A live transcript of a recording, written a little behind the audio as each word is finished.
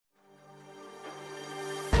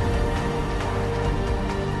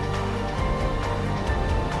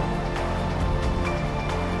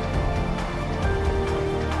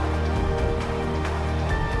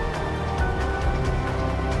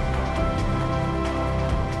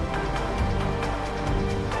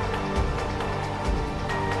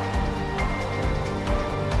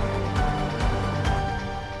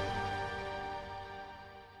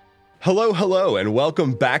Hello, hello, and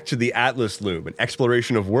welcome back to the Atlas Loom, an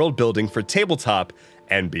exploration of world building for tabletop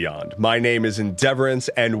and beyond. My name is Endeavorance,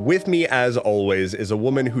 and with me, as always, is a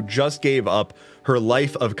woman who just gave up her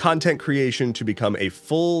life of content creation to become a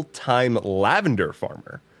full-time lavender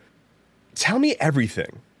farmer. Tell me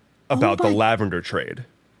everything about the lavender trade.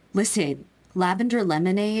 Listen, lavender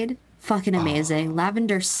lemonade, fucking amazing.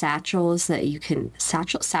 Lavender satchels that you can...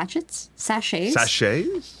 Sachets? Sachets?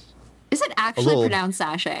 Sachets? Is it actually pronounced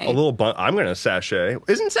sachet? I'm going to sachet.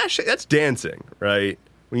 Isn't sachet? That's dancing, right?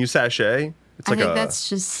 When you sachet, it's like that's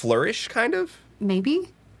just flourish, kind of? Maybe.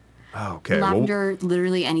 Oh, okay. Lavender,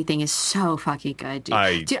 literally anything is so fucking good, dude.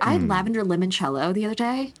 I had lavender limoncello the other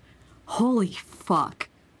day. Holy fuck.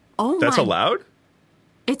 Oh, that's allowed?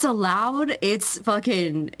 It's allowed. It's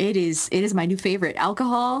fucking, it is my new favorite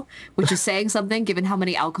alcohol, which is saying something given how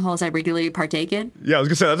many alcohols I regularly partake in. Yeah, I was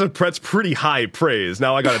gonna say, that's pretty high praise.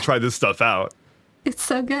 Now I gotta try this stuff out. It's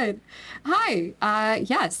so good. Hi.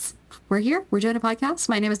 Yes, we're here. We're doing a podcast.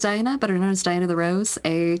 My name is Diana, better known as Diana the Rose,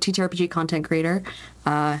 a TTRPG content creator.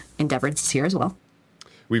 Endeavorance is here as well.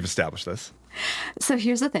 We've established this. So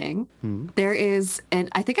here's the thing. There is, and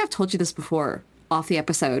I think I've told you this before off the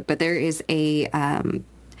episode, but there is a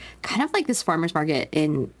kind of like this farmer's market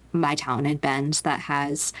in my town in Bend that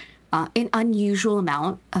has an unusual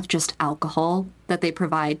amount of just alcohol that they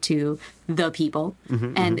provide to the people.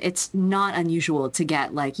 It's not unusual to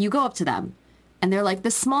get, like, you go up to them and they're like,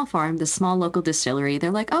 this small farm, this small local distillery. They're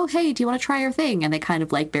like, oh, hey, do you want to try our thing? And they kind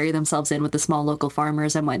of like bury themselves in with the small local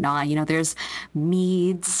farmers and whatnot. You know, there's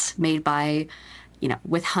meads made by, you know,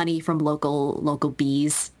 with honey from local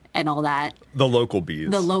bees and all that. The local bees.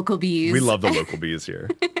 The local bees. We love the local bees here.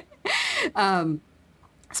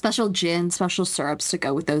 Special gin, special syrups to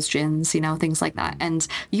go with those gins, you know, things like that. And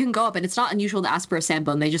you can go up and it's not unusual to ask for a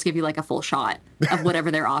sample and they just give you like a full shot of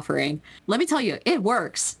whatever they're offering. Let me tell you, it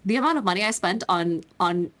works. The amount of money I spent on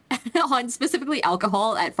specifically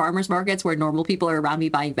alcohol at farmers markets where normal people are around me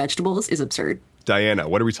buying vegetables is absurd. Diana,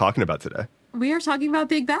 what are we talking about today? We are talking about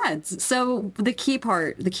big bads. So the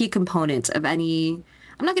key component of any...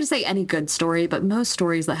 I'm not going to say any good story, but most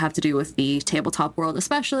stories that have to do with the tabletop world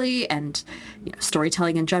especially, and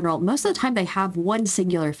storytelling in general, most of the time they have one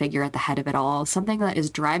singular figure at the head of it all, something that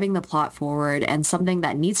is driving the plot forward and something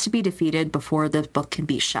that needs to be defeated before the book can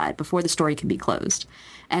be shut, before the story can be closed.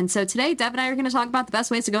 And so today, Dev and I are going to talk about the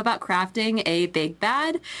best ways to go about crafting a big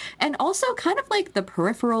bad, and also kind of like the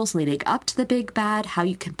peripherals leading up to the big bad, how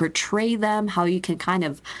you can portray them, how you can kind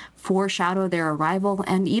of foreshadow their arrival,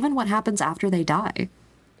 and even what happens after they die.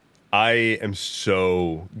 I am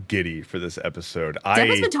so giddy for this episode.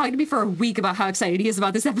 Devin's been talking to me for a week about how excited he is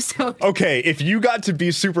about this episode. Okay, if you got to be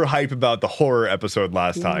super hype about the horror episode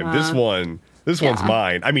last time, this one's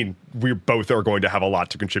mine. I mean, we both are going to have a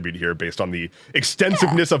lot to contribute here based on the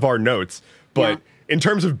extensiveness of our notes. But in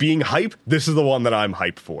terms of being hype, this is the one that I'm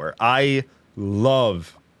hyped for. I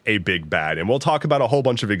love a big bad. And we'll talk about a whole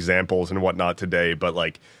bunch of examples and whatnot today. But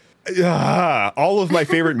like... all of my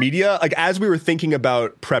favorite media, like as we were thinking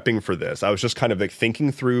about prepping for this, I was just kind of like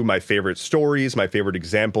thinking through my favorite stories, my favorite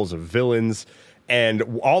examples of villains, and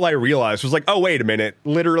all I realized was like, oh, wait a minute,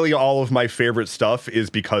 literally all of my favorite stuff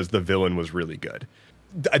is because the villain was really good.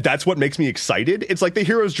 That's what makes me excited. It's like the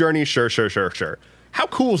hero's journey, sure. How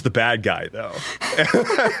cool is the bad guy, though?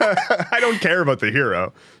 I don't care about the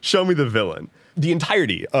hero. Show me the villain. The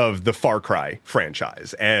entirety of the Far Cry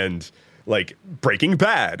franchise and like Breaking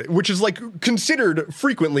Bad, which is like considered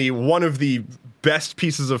frequently one of the best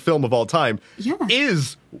pieces of film of all time,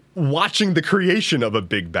 is watching the creation of a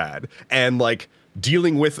big bad and like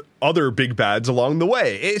dealing with other big bads along the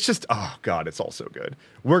way. It's just, oh God, it's all so good.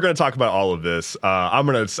 We're going to talk about all of this. I'm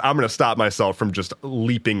going to stop myself from just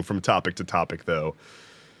leaping from topic to topic though.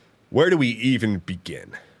 Where do we even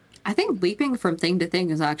begin? I think leaping from thing to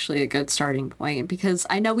thing is actually a good starting point because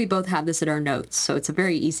I know we both have this in our notes, so it's a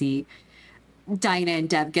very easy Diana and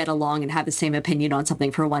Dev get along and have the same opinion on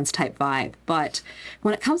something for once type vibe. But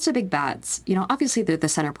when it comes to big bads, obviously they're the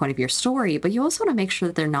center point of your story, but you also want to make sure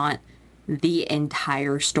that they're not the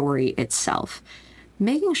entire story itself.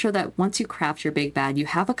 Making sure that once you craft your big bad, you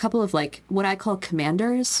have a couple of like what I call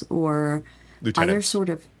commanders or lieutenants. Other sort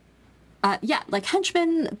of, like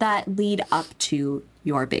henchmen that lead up to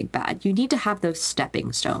your big bad. You need to have those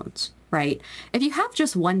stepping stones. Right? If you have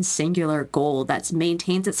just one singular goal that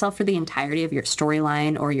maintains itself for the entirety of your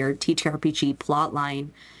storyline or your TTRPG plot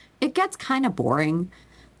line, it gets kind of boring.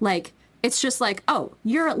 Like, it's just like, oh,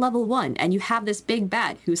 you're at level 1 and you have this big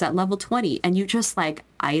bad who's at level 20 and you just like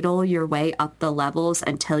idle your way up the levels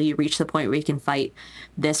until you reach the point where you can fight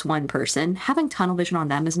this one person. Having tunnel vision on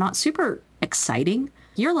them is not super exciting.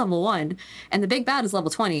 you're level 1 and the big bad is level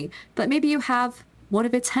 20, but maybe you have one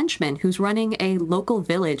of its henchmen who's running a local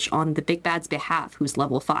village on the big bad's behalf who's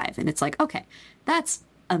level 5. And it's like, okay, that's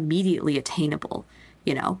immediately attainable,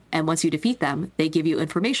 you know? And once you defeat them, they give you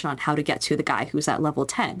information on how to get to the guy who's at level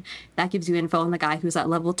 10. That gives you info on the guy who's at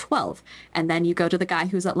level 12. And then you go to the guy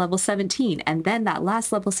who's at level 17. And then that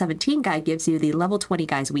last level 17 guy gives you the level 20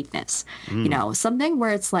 guy's weakness. You know, something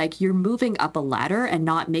where it's like you're moving up a ladder and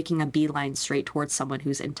not making a beeline straight towards someone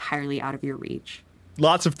who's entirely out of your reach.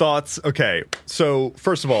 Lots of thoughts. Okay, so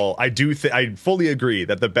first of all, I fully agree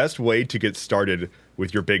that the best way to get started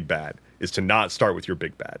with your big bad is to not start with your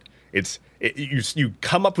big bad. You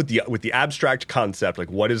come up with the abstract concept, like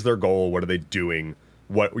what is their goal, what are they doing,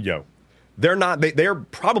 what, you know, they're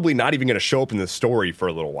probably not even going to show up in the story for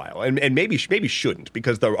a little while, and maybe shouldn't,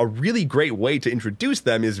 because a really great way to introduce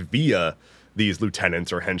them is via these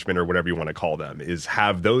lieutenants or henchmen or whatever you want to call them, is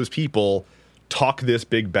have those people talk this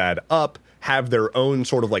big bad up, have their own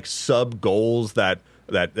sort of like sub goals that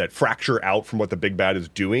fracture out from what the big bad is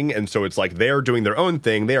doing. And so it's like they're doing their own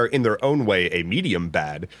thing. They are in their own way a medium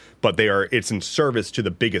bad, but it's in service to the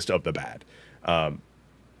biggest of the bad.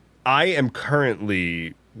 I am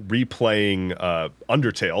currently replaying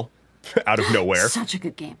Undertale out of nowhere. Such a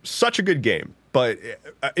good game. Such a good game. But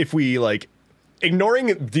if we like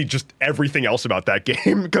ignoring just everything else about that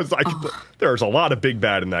game, because there's a lot of big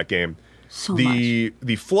bad in that game. So much.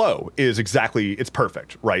 The flow is it's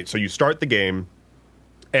perfect, right? So you start the game,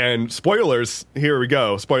 and spoilers, here we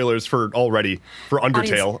go. Spoilers for Undertale.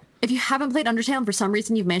 Audience, if you haven't played Undertale and for some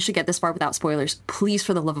reason you've managed to get this far without spoilers, please,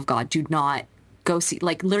 for the love of God, do not go see,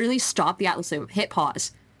 like, literally stop the Atlas Loop, hit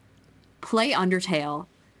pause, play Undertale,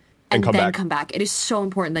 and then come back. It is so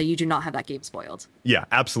important that you do not have that game spoiled. Yeah,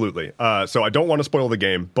 absolutely. So I don't want to spoil the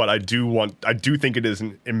game, but I do think it is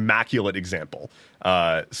an immaculate example.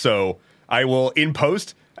 So I will, in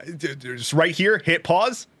post, just right here, hit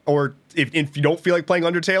pause, or if you don't feel like playing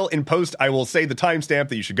Undertale, in post, I will say the timestamp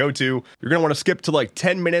that you should go to. You're going to want to skip to like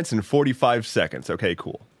 10 minutes and 45 seconds. Okay,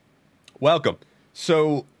 cool. Welcome.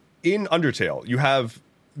 So in Undertale, you have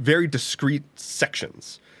very discrete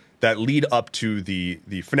sections that lead up to the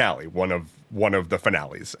finale, one of the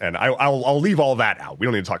finales. And I'll leave all that out. We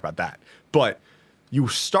don't need to talk about that. But you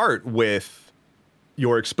start with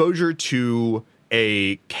your exposure to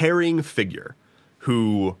a caring figure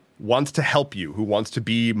who wants to help you, who wants to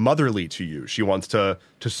be motherly to you. She wants to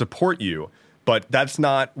support you, but that's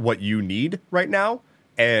not what you need right now.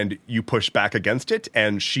 And you push back against it,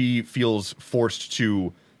 and she feels forced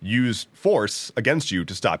to use force against you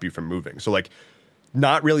to stop you from moving. So like,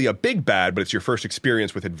 not really a big bad, but it's your first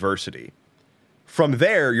experience with adversity. From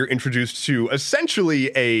there, you're introduced to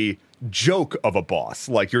essentially a joke of a boss.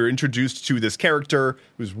 Like, you're introduced to this character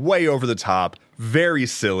who's way over the top, very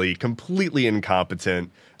silly, completely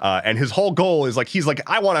incompetent. And his whole goal is like, he's like,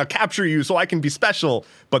 I want to capture you so I can be special.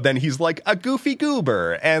 But then he's like a goofy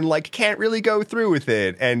goober and like can't really go through with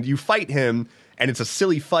it. And you fight him, and it's a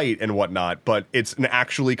silly fight and whatnot, but it's an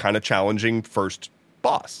actually kind of challenging first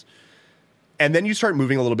boss. And then you start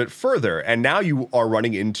moving a little bit further, and now you are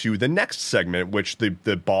running into the next segment, which the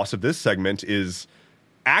boss of this segment is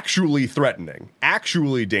actually threatening,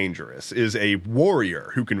 actually dangerous, is a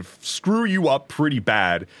warrior who can screw you up pretty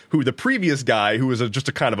bad, who the previous guy, who was just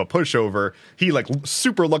a kind of a pushover, he like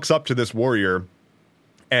super looks up to this warrior,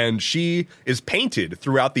 and she is painted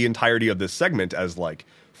throughout the entirety of this segment as like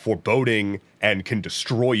foreboding and can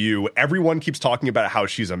destroy you. Everyone keeps talking about how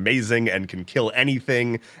she's amazing and can kill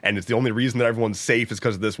anything, and it's the only reason that everyone's safe is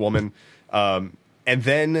because of this woman. And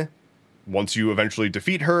then once you eventually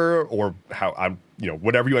defeat her, or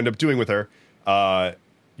whatever you end up doing with her,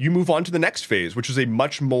 you move on to the next phase, which is a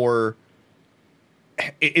much more.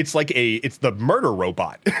 It's the murder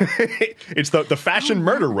robot. It's the fashion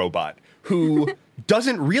murder robot who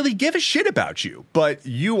doesn't really give a shit about you, but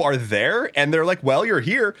you are there, and they're like, well, you're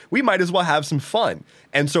here, we might as well have some fun.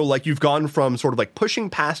 And so like, you've gone from sort of like pushing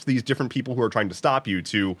past these different people who are trying to stop you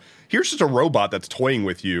to here's just a robot that's toying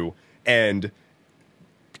with you and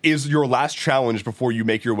is your last challenge before you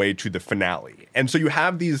make your way to the finale. And so you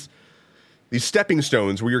have these stepping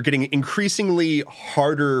stones where you're getting increasingly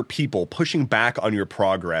harder people pushing back on your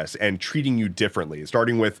progress and treating you differently,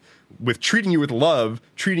 starting with treating you with love,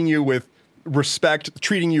 treating you with respect,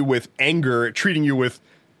 treating you with anger, treating you with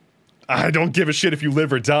I don't give a shit if you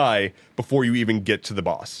live or die before you even get to the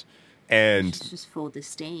boss. And it's just full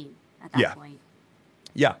disdain at that point.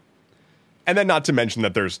 Yeah. And then not to mention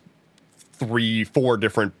that there's 3-4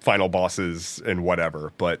 different final bosses and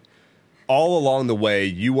whatever, but all along the way,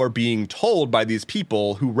 you are being told by these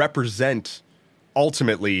people who represent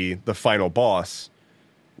ultimately the final boss,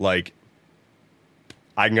 like,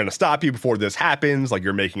 I'm going to stop you before this happens. Like,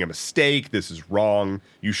 you're making a mistake. This is wrong.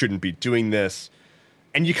 You shouldn't be doing this.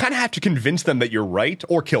 And you kind of have to convince them that you're right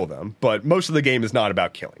or kill them. But most of the game is not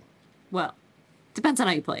about killing. Well, depends on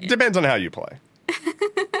how you play it. Depends on how you play.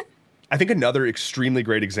 I think another extremely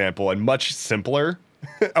great example and much simpler.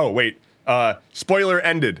 Oh, wait. Spoiler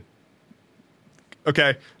ended.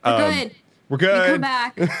 Okay. We're good. We're good. Come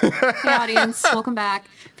back. Hey, audience. Welcome back.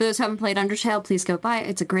 For those who haven't played Undertale, please go buy it.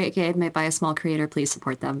 It's a great game made by a small creator. Please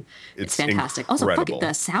support them. It's fantastic. Incredible. Also, fuck it, the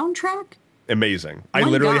soundtrack. Amazing. I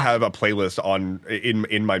literally have a playlist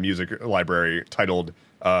in my music library titled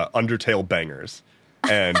Undertale Bangers.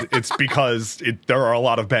 And it's because there are a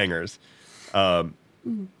lot of bangers. I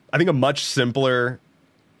think a much simpler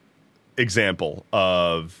example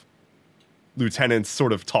of lieutenants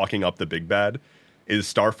sort of talking up the big bad is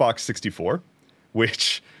Starfox 64,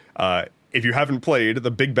 which, if you haven't played,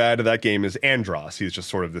 the big bad of that game is Andros. He's just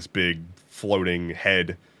sort of this big floating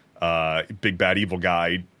head, big bad evil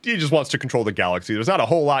guy. He just wants to control the galaxy. There's not a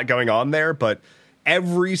whole lot going on there, but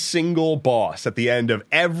every single boss at the end of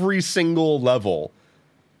every single level,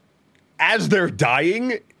 as they're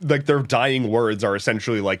dying, like, their dying words are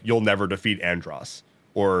essentially like, "You'll never defeat Andros."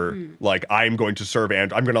 Or like, "I'm going to serve I'm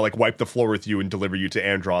going to like wipe the floor with you and deliver you to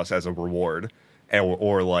Andros as a reward."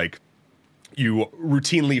 Or like, you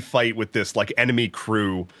routinely fight with this like enemy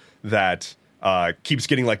crew that keeps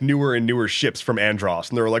getting like newer and newer ships from Andros,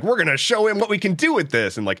 and they're like, "We're gonna show him what we can do with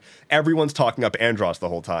this," and like everyone's talking up Andros the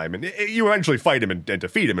whole time, and you eventually fight him and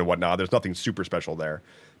defeat him and whatnot. There's nothing super special there,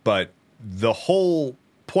 but the whole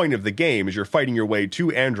point of the game is you're fighting your way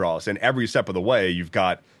to Andros, and every step of the way you've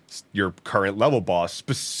got your current level boss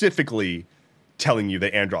specifically telling you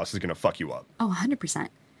that Andros is gonna fuck you up. Oh, 100%.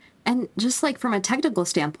 And just like from a technical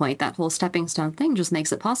standpoint, that whole stepping stone thing just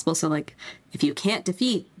makes it possible. So like, if you can't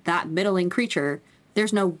defeat that middling creature,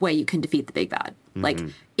 there's no way you can defeat the big bad. Like,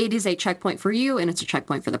 it is a checkpoint for you and it's a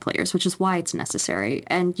checkpoint for the players, which is why it's necessary.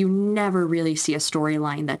 And you never really see a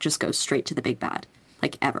storyline that just goes straight to the big bad,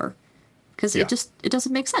 like, ever. Because it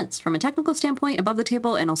doesn't make sense from a technical standpoint, above the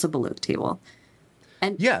table and also below the table.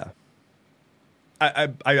 And yeah.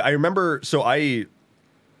 I remember, so I've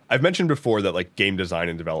mentioned before that like game design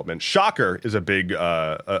and development, shocker, is a big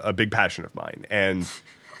passion of mine, and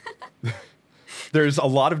there's a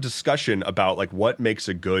lot of discussion about like what makes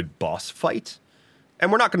a good boss fight,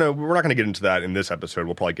 and we're not gonna get into that in this episode.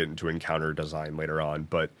 We'll probably get into encounter design later on,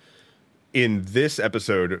 but in this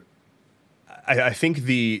episode, I think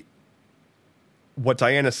what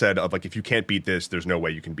Diana said of like, if you can't beat this, there's no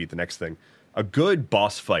way you can beat the next thing. A good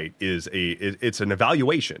boss fight it's an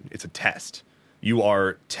evaluation. It's a test. You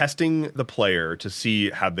are testing the player to see,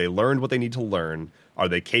 have they learned what they need to learn? Are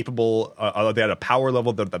they capable? Are they at a power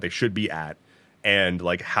level that they should be at? And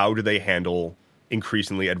like, how do they handle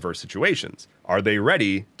increasingly adverse situations? Are they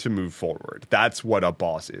ready to move forward? That's what a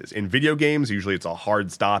boss is. In video games, usually it's a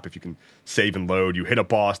hard stop. If you can save and load, you hit a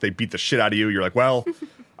boss, they beat the shit out of you. You're like, well,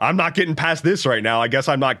 I'm not getting past this right now. I guess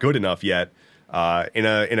I'm not good enough yet. In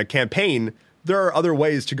a campaign, there are other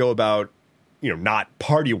ways to go about, not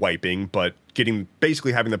party wiping, but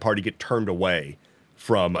basically having the party get turned away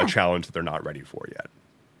from a challenge that they're not ready for yet.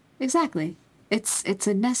 Exactly. It's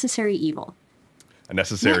a necessary evil. A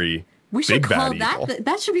necessary we should big call bad that evil.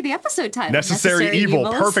 That should be the episode title. Necessary evil.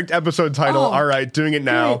 Evils. Perfect episode title. All right, doing it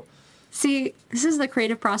now. Good. See, this is the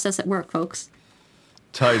creative process at work, folks.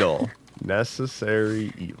 Title.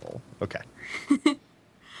 Necessary evil. Okay.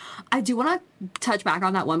 I do want to touch back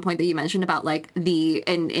on that one point that you mentioned about like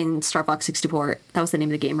in Star Fox 64. That was the name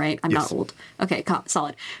of the game, right? I'm not old. Okay,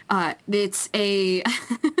 solid. It's a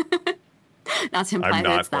not to imply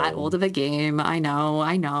that it's that old of a game. I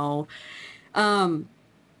know.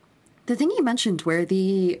 The thing you mentioned where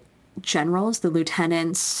the generals, the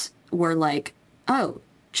lieutenants were like, "Oh,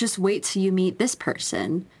 just wait till you meet this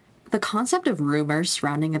person." The concept of rumors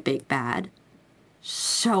surrounding a big bad.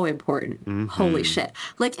 So important. Holy shit.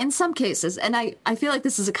 Like, in some cases, and I feel like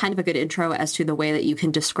this is a kind of a good intro as to the way that you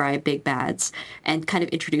can describe big bads and kind of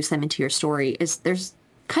introduce them into your story, is there's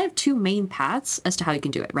kind of two main paths as to how you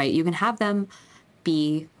can do it, right? You can have them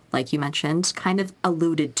be, like you mentioned, kind of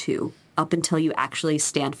alluded to up until you actually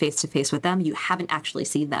stand face to face with them. You haven't actually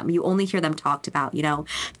seen them. You only hear them talked about,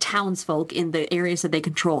 townsfolk in the areas that they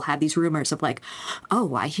control have these rumors of like,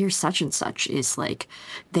 "Oh, I hear such and such is like,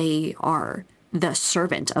 they are the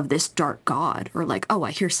servant of this dark god," or like, "Oh,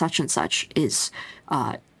 I hear such and such is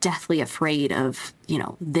deathly afraid of,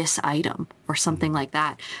 this item," or something like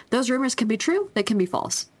that. Those rumors can be true. They can be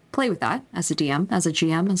false. Play with that as a DM, as a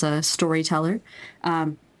GM, as a storyteller.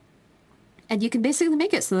 And you can basically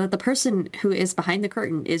make it so that the person who is behind the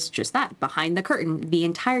curtain is just that, behind the curtain the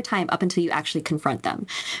entire time up until you actually confront them.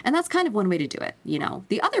 And that's kind of one way to do it, you know.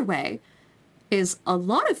 The other way is a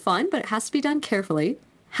lot of fun, but it has to be done carefully.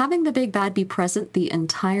 Having the big bad be present the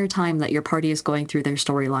entire time that your party is going through their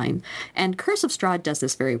storyline. And Curse of Strahd does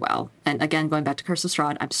this very well. And again, going back to Curse of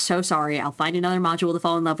Strahd, I'm so sorry. I'll find another module to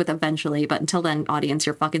fall in love with eventually, but until then, audience,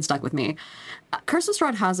 you're fucking stuck with me. Curse of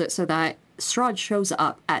Strahd has it so that Strahd shows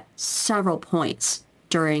up at several points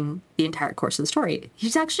during the entire course of the story.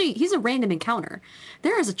 He's a random encounter.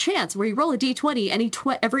 There is a chance where you roll a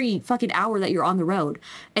d20 every fucking hour that you're on the road,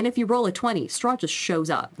 and if you roll a 20, Strahd just shows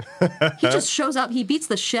up. He just shows up, he beats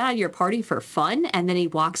the shit out of your party for fun, and then he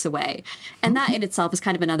walks away. And that in itself is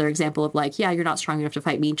kind of another example of like, yeah, you're not strong enough to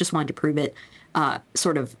fight me, just wanted to prove it,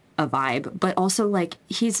 sort of a vibe. But also like,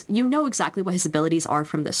 you know exactly what his abilities are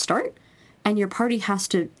from the start, and your party has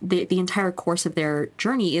to, the entire course of their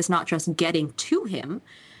journey is not just getting to him,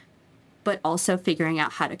 but also figuring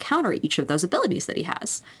out how to counter each of those abilities that he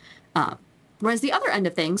has. Whereas the other end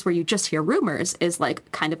of things, where you just hear rumors, is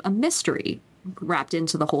like kind of a mystery wrapped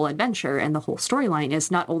into the whole adventure, and the whole storyline is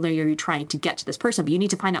not only are you trying to get to this person, but you need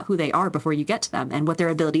to find out who they are before you get to them, and what their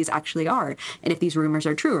abilities actually are, and if these rumors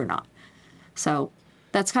are true or not. So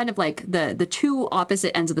that's kind of like the two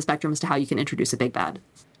opposite ends of the spectrum as to how you can introduce a big bad.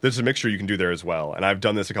 There's a mixture you can do there as well. And I've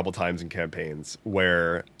done this a couple times in campaigns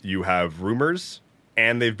where you have rumors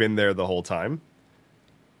and they've been there the whole time.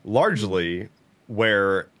 Largely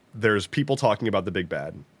where there's people talking about the big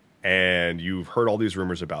bad and you've heard all these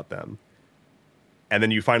rumors about them. And then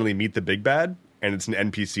you finally meet the big bad and it's an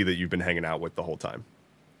NPC that you've been hanging out with the whole time.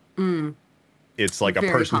 It's like a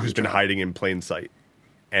person who's been hiding in plain sight.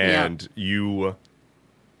 And you,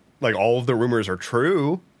 like, all of the rumors are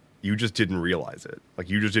true. You just didn't realize it. Like,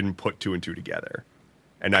 you just didn't put two and two together.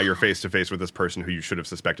 And now you're face to face with this person who you should have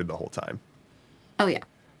suspected the whole time. Oh, yeah.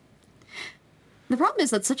 The problem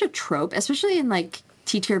is that's such a trope, especially in, like,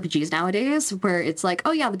 TTRPGs nowadays, where it's like,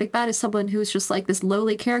 oh, yeah, the big bad is someone who's just, like, this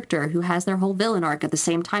lowly character who has their whole villain arc at the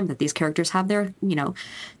same time that these characters have their, you know,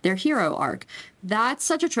 their hero arc. That's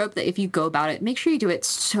such a trope that if you go about it, make sure you do it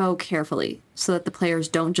so carefully so that the players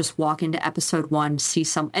don't just walk into episode 1, see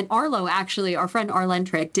some... And Arlo, actually, our friend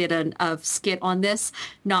Arlentrick did a skit on this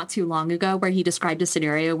not too long ago where he described a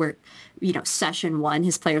scenario where, you know, session 1,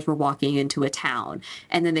 his players were walking into a town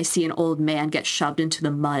and then they see an old man get shoved into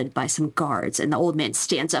the mud by some guards, and the old man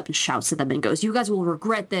stands up and shouts at them and goes, "You guys will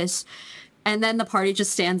regret this." And then the party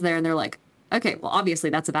just stands there and they're like, okay, well, obviously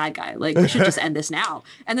that's a bad guy. Like, we should just end this now.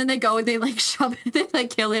 And then they go and they, like, shove it, they, like,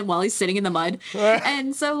 kill him while he's sitting in the mud.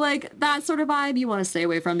 And so, like, that sort of vibe you want to stay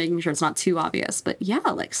away from, making sure it's not too obvious. But yeah,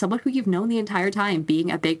 like, someone who you've known the entire time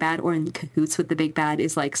being a big bad or in cahoots with the big bad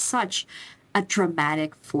is, like, such a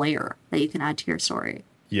dramatic flair that you can add to your story.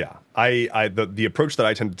 Yeah. The approach that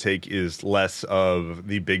I tend to take is less of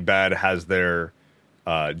the big bad has their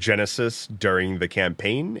genesis during the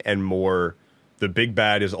campaign, and more the big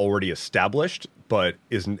bad is already established, but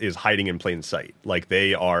is hiding in plain sight. Like,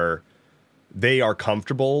 they are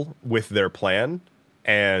comfortable with their plan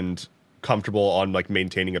and comfortable on, like,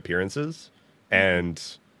 maintaining appearances, and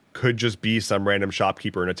could just be some random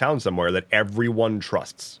shopkeeper in a town somewhere that everyone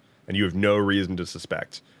trusts and you have no reason to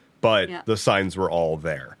suspect. But the signs were all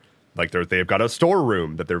there. Like, they've got a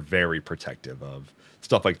storeroom that they're very protective of,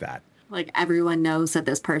 stuff like that. Like, everyone knows that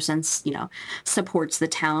this person's, you know, supports the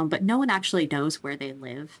town, but no one actually knows where they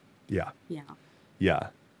live. Yeah. Yeah. Yeah.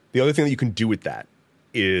 The other thing that you can do with that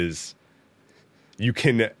is you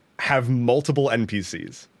can have multiple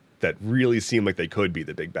NPCs that really seem like they could be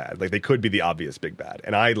the big bad. Like, they could be the obvious big bad.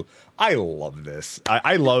 And I love this.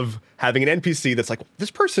 I love having an NPC that's like,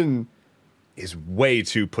 this person is way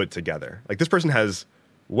too put together. Like, this person has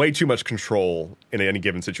way too much control in any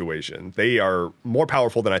given situation. They are more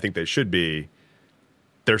powerful than I think they should be.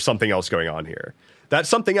 There's something else going on here. That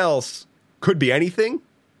something else could be anything,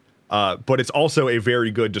 but it's also a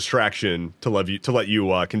very good distraction to let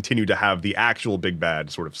you continue to have the actual big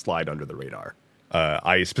bad sort of slide under the radar.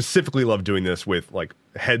 I specifically love doing this with, like,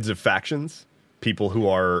 heads of factions, people who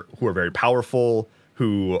are very powerful,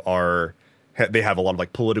 they have a lot of,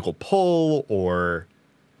 like, political pull, or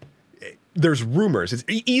there's rumors. It's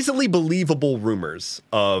easily believable rumors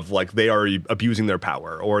of, like, they are abusing their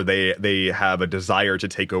power, or they have a desire to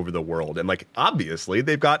take over the world. And, like, obviously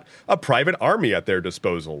they've got a private army at their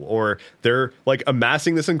disposal, or they're, like,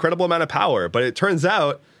 amassing this incredible amount of power. But it turns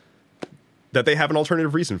out that they have an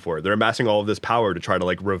alternative reason for it. They're amassing all of this power to try to,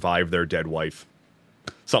 like, revive their dead wife.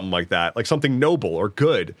 Something like that. Like, something noble or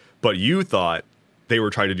good. But you thought they were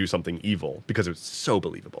trying to do something evil because it's so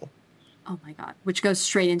believable. Oh my God. Which goes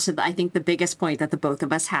straight into, I think, the biggest point that the both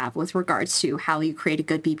of us have with regards to how you create a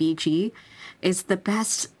good BBG is the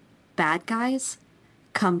best bad guys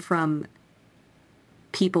come from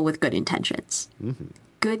people with good intentions. Mm-hmm.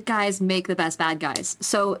 Good guys make the best bad guys.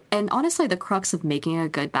 So, and honestly, the crux of making a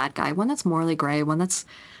good bad guy, one that's morally gray, one that's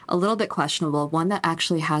a little bit questionable, one that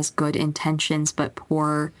actually has good intentions but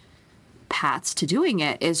poor paths to doing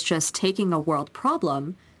it, is just taking a world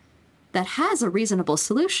problem that has a reasonable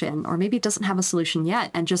solution, or maybe it doesn't have a solution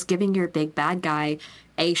yet, and just giving your big bad guy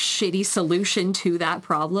a shitty solution to that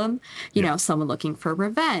problem. You know, someone looking for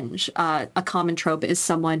revenge. A common trope is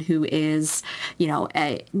someone who is, you know,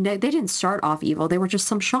 they didn't start off evil. They were just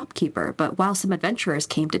some shopkeeper. But while some adventurers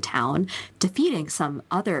came to town, defeating some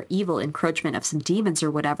other evil encroachment of some demons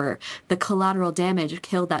or whatever, the collateral damage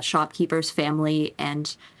killed that shopkeeper's family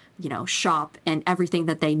and, you know, shop and everything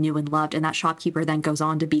that they knew and loved. And that shopkeeper then goes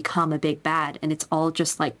on to become a big bad. And it's all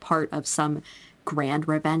just like part of some grand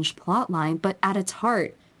revenge plotline. But at its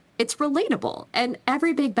heart, it's relatable. And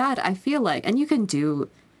every big bad, I feel like, and you can do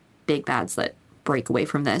big bads that break away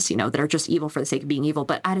from this, you know, that are just evil for the sake of being evil.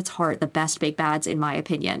 But at its heart, the best big bads, in my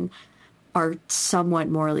opinion, are somewhat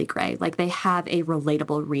morally gray. Like, they have a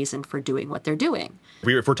relatable reason for doing what they're doing.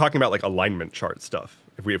 If we're talking about like alignment chart stuff,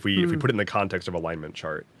 if we put it in the context of alignment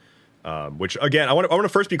chart, which again, I want to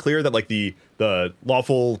first be clear that like the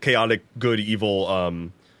lawful, chaotic, good,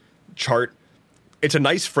 evil chart, it's a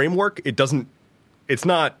nice framework. It's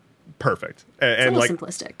not perfect. And it's like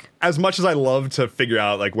simplistic. As much as I love to figure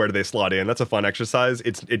out like where do they slot in, that's a fun exercise.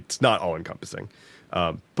 It's not all encompassing.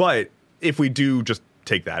 But if we do just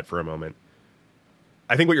take that for a moment,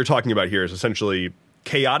 I think what you're talking about here is essentially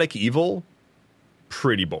chaotic evil,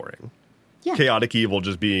 pretty boring. Yeah. Chaotic evil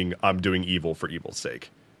just being, I'm doing evil for evil's sake.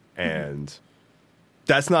 And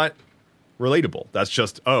that's not relatable. That's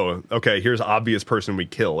just, oh, okay, here's an obvious person we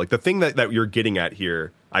kill. Like, the thing that you're getting at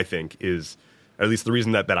here, I think, is, at least the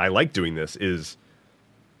reason that I like doing this, is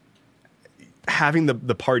having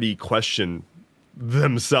the party question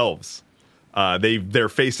themselves. They're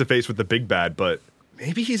face to face with the big bad, but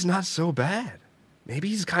maybe he's not so bad. Maybe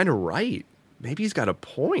he's kind of right. Maybe he's got a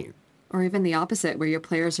point. Or even the opposite, where your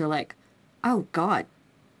players are like, oh God,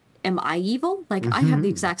 am I evil? Like, I have the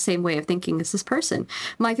exact same way of thinking as this person.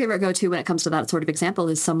 My favorite go-to when it comes to that sort of example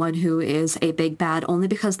is someone who is a big bad only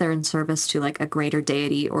because they're in service to like a greater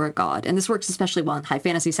deity or a god. And this works especially well in high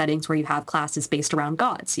fantasy settings where you have classes based around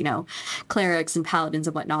gods, you know, clerics and paladins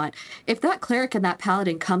and whatnot. If that cleric and that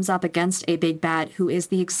paladin comes up against a big bad who is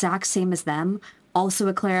the exact same as them, also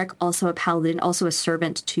a cleric, also a paladin, also a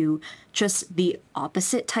servant to just the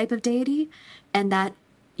opposite type of deity, and that,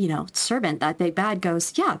 you know, servant, that big bad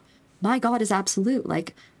goes, yeah, my God is absolute.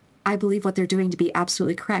 Like, I believe what they're doing to be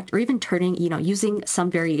absolutely correct. Or even turning, you know, using some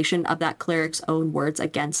variation of that cleric's own words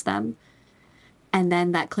against them. And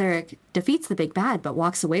then that cleric defeats the big bad, but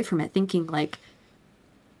walks away from it thinking, like,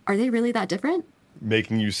 are they really that different?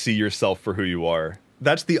 Making you see yourself for who you are.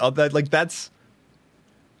 That's that's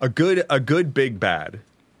a good big bad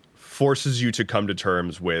forces you to come to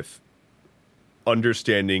terms with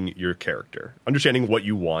understanding your character, understanding what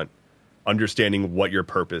you want, understanding what your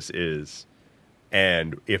purpose is,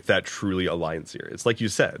 and if that truly aligns here. It's like you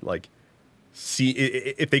said, like, see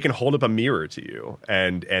if they can hold up a mirror to you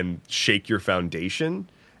and shake your foundation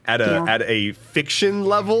at a fiction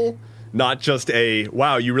level, not just a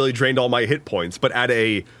wow, you really drained all my hit points, but at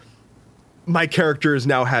a my character is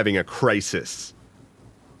now having a crisis.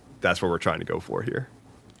 That's what we're trying to go for here.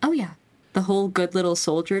 Oh yeah, the whole good little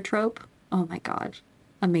soldier trope. Oh my God.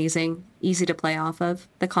 Amazing, easy to play off of.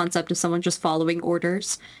 The concept of someone just following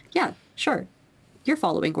orders. Yeah, sure. You're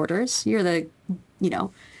following orders. You're the, you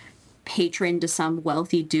know, patron to some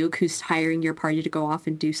wealthy duke who's hiring your party to go off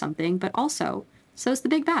and do something. But also, so's the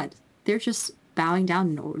big bad. They're just bowing down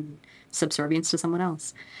in subservience to someone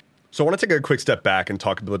else. So I want to take a quick step back and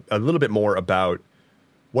talk a little bit more about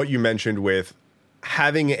what you mentioned with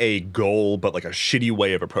having a goal, but like a shitty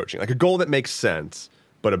way of approaching. Like a goal that makes sense,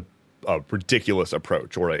 but a ridiculous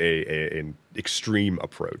approach or an extreme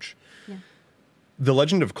approach. Yeah. The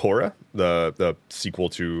Legend of Korra, the sequel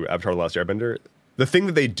to Avatar: The Last Airbender, the thing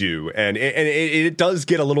that they do, and it does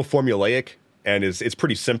get a little formulaic, and it's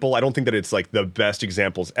pretty simple. I don't think that it's like the best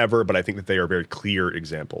examples ever, but I think that they are very clear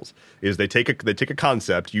examples. Is they take a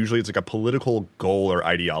concept, usually it's like a political goal or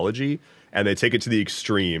ideology, and they take it to the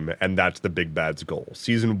extreme, and that's the big bad's goal.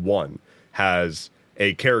 Season 1 has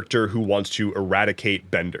a character who wants to eradicate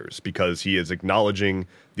benders because he is acknowledging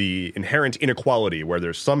the inherent inequality where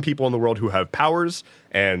there's some people in the world who have powers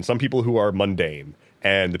and some people who are mundane.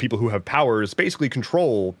 And the people who have powers basically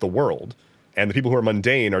control the world. And the people who are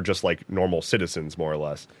mundane are just like normal citizens, more or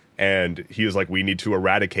less. And he is like, we need to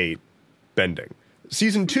eradicate bending.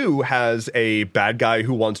 Season 2 has a bad guy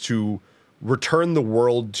who wants to return the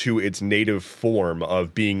world to its native form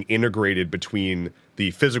of being integrated between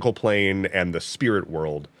the physical plane and the spirit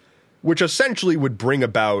world, which essentially would bring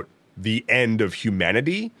about the end of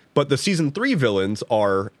humanity. But the season 3 villains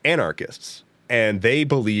are anarchists, and they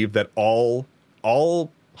believe that all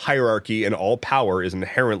hierarchy and all power is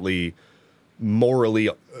inherently morally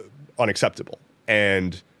unacceptable.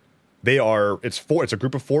 And it's a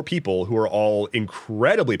group of 4 people who are all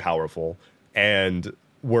incredibly powerful, and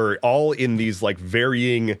we're all in these like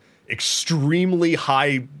varying, extremely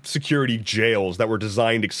high security jails that were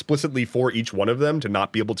designed explicitly for each one of them to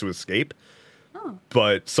not be able to escape. Oh.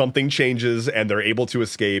 But something changes and they're able to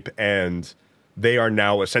escape, and they are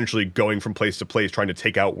now essentially going from place to place trying to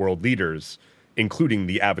take out world leaders, including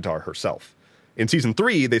the Avatar herself. In season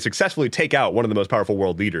 3, they successfully take out one of the most powerful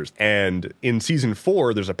world leaders. And in season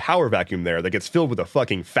 4, there's a power vacuum there that gets filled with a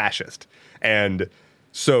fucking fascist. And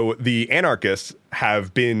so the anarchists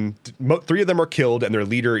have been, 3 of them are killed and their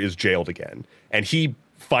leader is jailed again. And he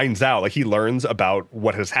finds out, like he learns about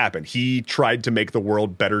what has happened. He tried to make the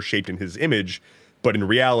world better shaped in his image, but in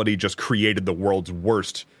reality just created the world's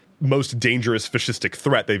worst, most dangerous fascistic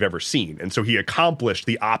threat they've ever seen. And so he accomplished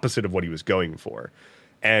the opposite of what he was going for.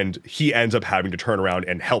 And he ends up having to turn around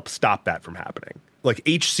and help stop that from happening. Like,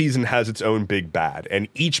 each season has its own big bad, and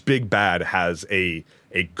each big bad has a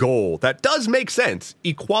goal that does make sense.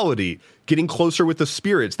 Equality, getting closer with the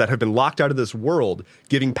spirits that have been locked out of this world,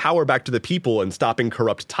 giving power back to the people and stopping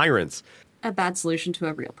corrupt tyrants. A bad solution to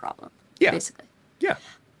a real problem, yeah. Basically. Yeah.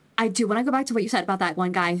 I do want to go back to what you said about that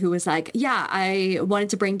one guy who was like, yeah, I wanted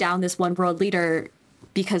to bring down this one world leader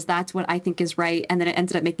because that's what I think is right, and then it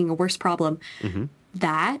ended up making a worse problem. Mm-hmm.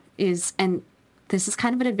 That is, and this is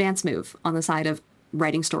kind of an advanced move on the side of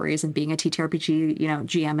writing stories and being a TTRPG,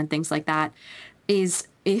 GM and things like that, is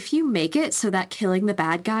if you make it so that killing the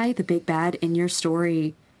bad guy, the big bad in your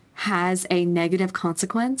story, has a negative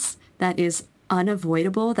consequence that is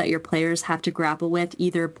unavoidable, that your players have to grapple with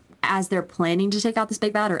either as they're planning to take out this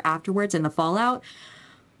big bad or afterwards in the fallout.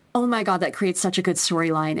 Oh my God, that creates such a good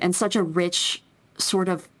storyline and such a rich sort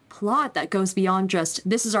of plot that goes beyond just,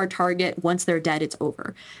 this is our target, once they're dead, it's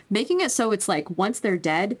over. Making it so it's like, once they're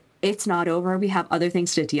dead, it's not over, we have other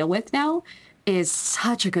things to deal with now, is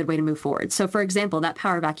such a good way to move forward. So for example, that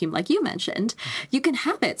power vacuum, like you mentioned, you can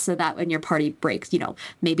have it so that when your party breaks,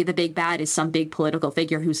 maybe the big bad is some big political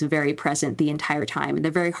figure who's very present the entire time, and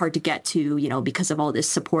they're very hard to get to, because of all this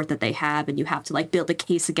support that they have, and you have to like build a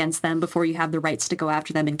case against them before you have the rights to go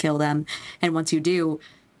after them and kill them. And once you do,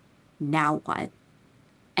 now what?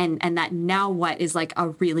 And that now what is like a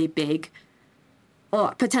really big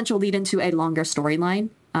potential lead into a longer storyline.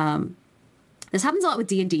 This happens a lot with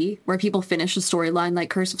D&D, where people finish a storyline like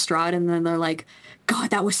Curse of Strahd, and then they're like, God,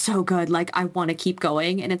 that was so good. Like, I want to keep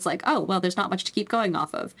going. And it's like, oh, well, there's not much to keep going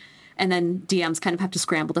off of. And then DMs kind of have to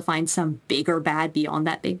scramble to find some bigger bad beyond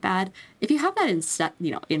that big bad. If you have that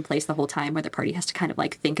in place the whole time, where the party has to kind of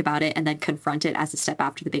like think about it and then confront it as a step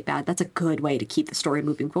after the big bad, that's a good way to keep the story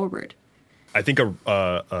moving forward. I think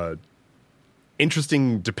a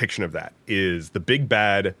interesting depiction of that is the big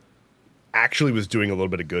bad actually was doing a little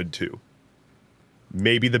bit of good too.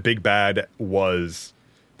 Maybe the big bad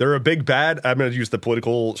they're a big bad. I'm going to use the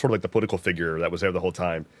political figure that was there the whole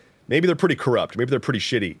time. Maybe they're pretty corrupt. Maybe they're pretty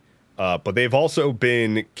shitty. But they've also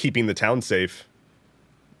been keeping the town safe.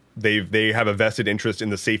 They have a vested interest in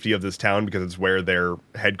the safety of this town because it's where they're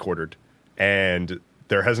headquartered. And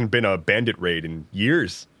there hasn't been a bandit raid in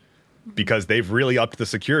years, because they've really upped the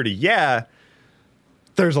security. Yeah,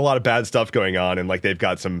 there's a lot of bad stuff going on, and like they've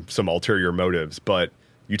got some ulterior motives, but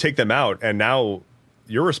you take them out and now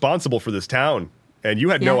you're responsible for this town, and you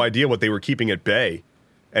had no idea what they were keeping at bay.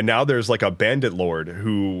 And now there's like a bandit lord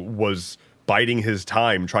who was biding his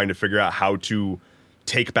time trying to figure out how to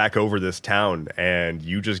take back over this town, and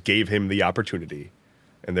you just gave him the opportunity.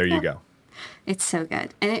 And there you go. It's so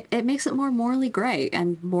good. And it makes it more morally gray,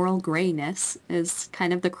 and moral grayness is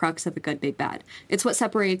kind of the crux of a good big bad. It's what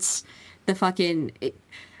separates the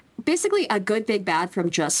basically a good big bad from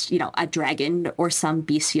just, a dragon or some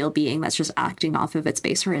bestial being that's just acting off of its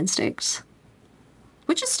baser instincts.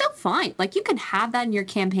 Which is still fine. Like, you can have that in your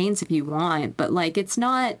campaigns if you want, but like, it's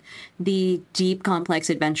not the deep, complex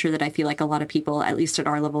adventure that I feel like a lot of people, at least at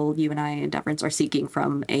our level, you and I, Endeavorance, are seeking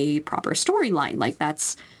from a proper storyline. Like,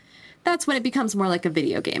 that's when it becomes more like a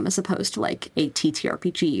video game as opposed to like a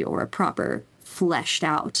TTRPG or a proper fleshed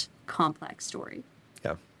out complex story.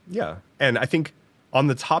 Yeah. Yeah. And I think on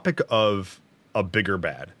the topic of a bigger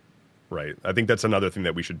bad, right? I think that's another thing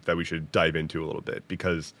that we should dive into a little bit,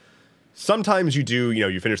 because sometimes you do,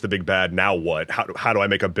 you finish the big bad, now what? How do I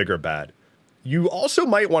make a bigger bad? You also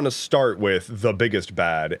might want to start with the biggest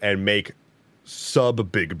bad and make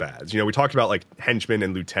sub-big bads. We talked about, like, henchmen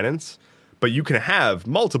and lieutenants, but you can have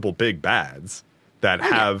multiple big bads that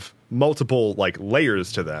have multiple, like,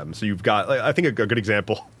 layers to them. So you've got, I think a good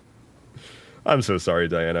example... I'm so sorry,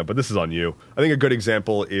 Diana, but this is on you. I think a good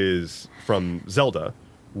example is from Zelda,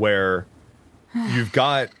 where you've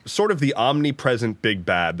got sort of the omnipresent big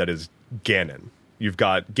bad that is Ganon. You've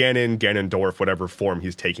got Ganondorf, whatever form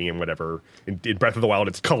he's taking in whatever. In Breath of the Wild,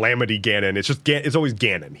 it's Calamity Ganon. It's just it's always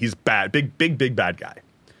Ganon. He's bad, big bad guy.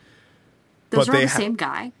 Those are all the same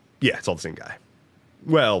guy? Yeah, it's all the same guy.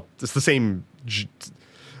 Well, it's the same...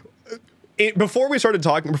 Before we started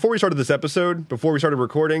this episode, before we started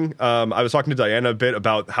recording, I was talking to Diana a bit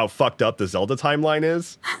about how fucked up the Zelda timeline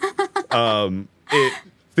is.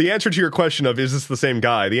 The answer to your question of, is this the same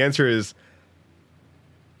guy? The answer is,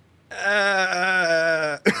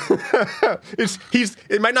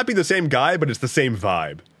 it might not be the same guy, but it's the same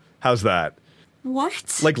vibe. How's that?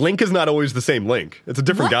 What? Like, Link is not always the same Link. It's a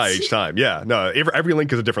different guy each time. Yeah, no, every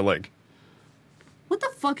Link is a different Link. What the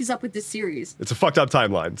fuck is up with this series? It's a fucked up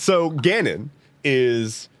timeline. So Ganon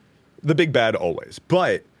is the big bad always,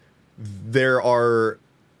 but there are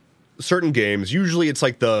certain games. Usually, it's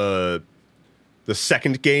like the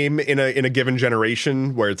second game in a given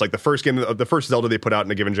generation, where it's like the first Zelda they put out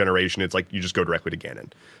in a given generation. It's like you just go directly to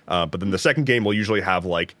Ganon, but then the second game will usually have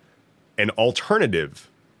like an alternative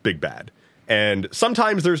big bad, and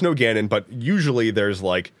sometimes there's no Ganon, but usually there's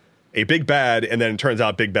like a big bad, and then it turns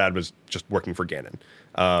out big bad was just working for Ganon.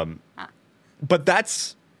 But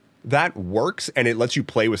that works, and it lets you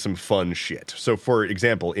play with some fun shit. So, for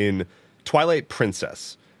example, in Twilight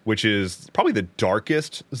Princess, which is probably the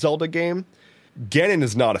darkest Zelda game, Ganon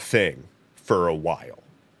is not a thing for a while.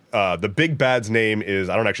 The big bad's name is,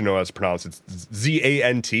 I don't actually know how it's pronounced, it's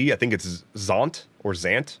Z-A-N-T. I think it's Zant or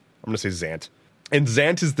Zant. I'm going to say Zant. And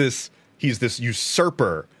Zant is he's this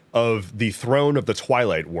usurper of the throne of the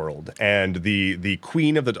Twilight world, and the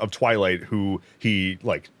queen of Twilight, who he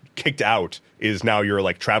like kicked out, is now your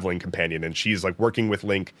like traveling companion, and she's like working with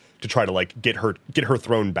Link to try to like get her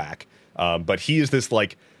throne back. But he is this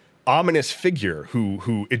like ominous figure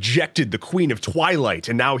who ejected the Queen of Twilight,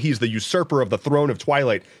 and now he's the usurper of the throne of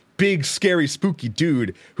Twilight. Big, scary, spooky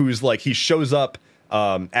dude who's like, he shows up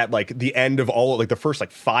at like the end of all like the first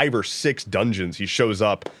like 5 or 6 dungeons. He shows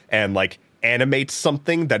up and like animates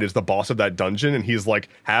something that is the boss of that dungeon, and he's like,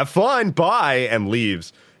 have fun, bye, and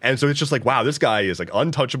leaves. And so it's just like, wow, this guy is like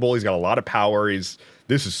untouchable. He's got a lot of power. This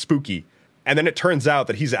is spooky. And then it turns out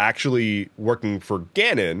that he's actually working for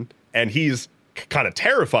Ganon, and he's kind of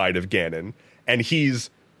terrified of Ganon, and he's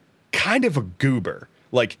kind of a goober.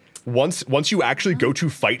 Like, once you actually go to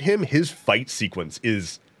fight him, his fight sequence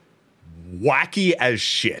is wacky as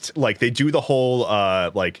shit. Like, they do the whole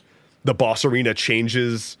like the boss arena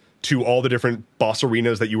changes to all the different boss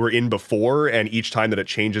arenas that you were in before, and each time that it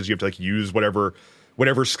changes, you have to like use whatever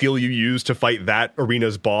skill you use to fight that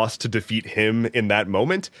arena's boss to defeat him in that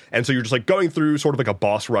moment. And so you're just like going through sort of like a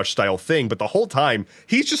boss rush style thing, but the whole time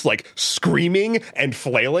he's just like screaming and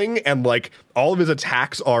flailing, and like all of his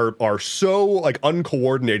attacks are so like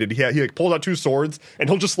uncoordinated. He like pulls out 2 swords, and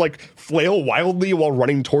he'll just like flail wildly while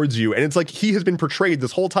running towards you. And it's like he has been portrayed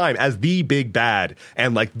this whole time as the big bad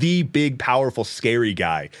and like the big powerful scary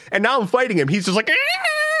guy. And now I'm fighting him, he's just like,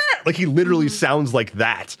 like he literally sounds like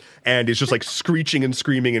that, and it's just like screeching and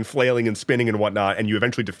screaming and flailing and spinning and whatnot, and you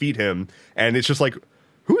eventually defeat him, and it's just like,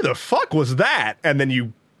 who the fuck was that? And then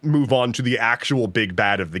you move on to the actual big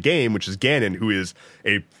bad of the game, which is Ganon, who is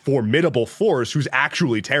a formidable force who's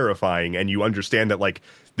actually terrifying, and you understand that like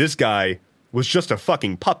this guy was just a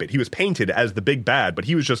fucking puppet. He was painted as the big bad, but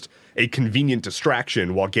he was just a convenient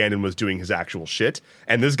distraction while Ganon was doing his actual shit,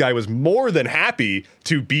 and this guy was more than happy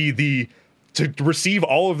to receive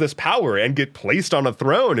all of this power and get placed on a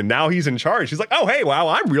throne, and now he's in charge. He's like, oh, hey, wow,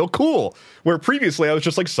 I'm real cool. Where previously I was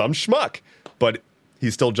just like some schmuck. But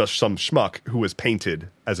he's still just some schmuck who was painted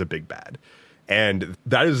as a big bad. And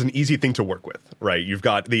that is an easy thing to work with, right? You've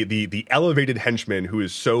got the elevated henchman who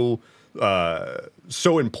is so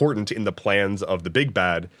important in the plans of the big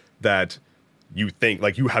bad that you think,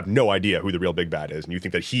 like, you have no idea who the real big bad is, and you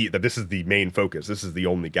think that this is the main focus, this is the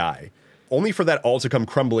only guy. Only for that all to come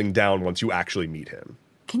crumbling down once you actually meet him.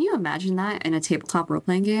 Can you imagine that in a tabletop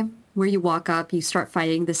role-playing game? Where you walk up, you start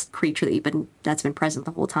fighting this creature that's been present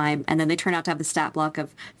the whole time, and then they turn out to have the stat block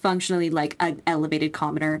of functionally like an elevated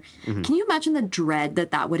commoner. Mm-hmm. Can you imagine the dread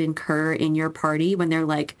that would incur in your party when they're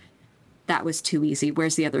like, that was too easy,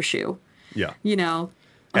 where's the other shoe? Yeah. You know?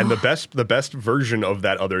 And the best version of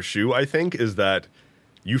that other shoe, I think, is that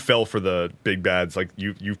you fell for the big bads. Like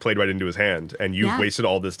you've played right into his hand, and you've wasted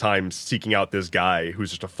all this time seeking out this guy who's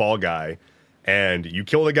just a fall guy, and you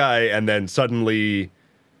kill the guy, and then suddenly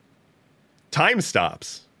time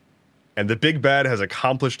stops, and the big bad has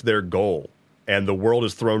accomplished their goal, and the world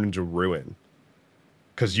is thrown into ruin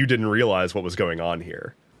because you didn't realize what was going on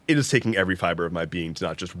here. It is taking every fiber of my being to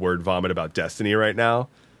not just word vomit about Destiny right now.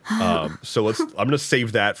 So I'm going to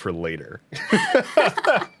save that for later.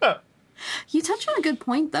 You touched on a good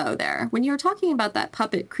point, though, there. When you were talking about that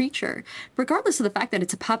puppet creature, regardless of the fact that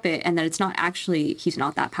it's a puppet and that it's not actually, he's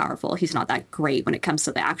not that powerful, he's not that great when it comes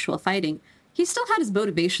to the actual fighting, he still had his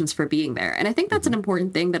motivations for being there. And I think that's an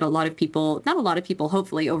important thing that a lot of people, not a lot of people,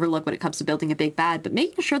 hopefully overlook when it comes to building a big bad, but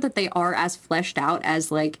making sure that they are as fleshed out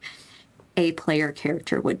as, like, a player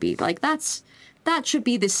character would be. Like, that should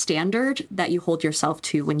be the standard that you hold yourself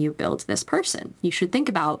to when you build this person. You should think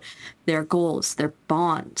about their goals, their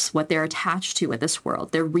bonds, what they're attached to in this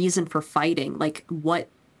world, their reason for fighting, like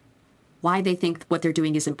why they think what they're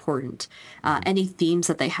doing is important, any themes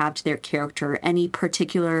that they have to their character, any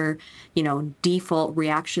particular, default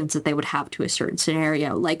reactions that they would have to a certain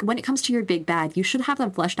scenario. Like when it comes to your big bad, you should have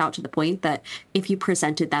them fleshed out to the point that if you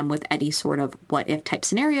presented them with any sort of what if type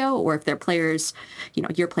scenario, or if their players,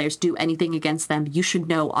 your players do anything against them, you should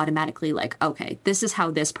know automatically, like, okay, this is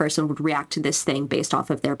how this person would react to this thing based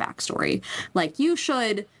off of their backstory. Like you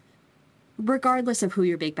should, regardless of who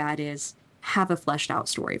your big bad is, have a fleshed out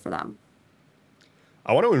story for them.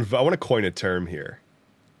 I want to coin a term here.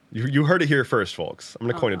 You heard it here first, folks. I'm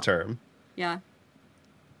going to coin a term. Yeah.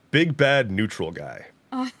 Big bad neutral guy.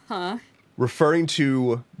 Uh-huh. Referring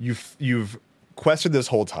to you've quested this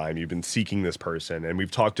whole time. You've been seeking this person, and we've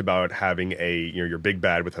talked about having your big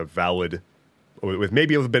bad with with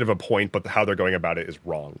maybe a bit of a point, but how they're going about it is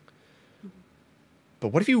wrong. But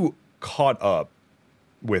what if you caught up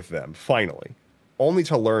with them finally, only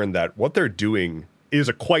to learn that what they're doing is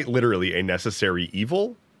quite literally a necessary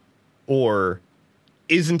evil, or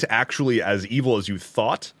isn't actually as evil as you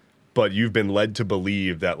thought, but you've been led to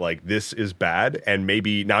believe that like this is bad, and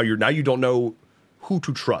maybe now you don't know who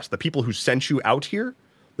to trust. The people who sent you out here,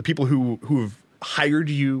 the people who've hired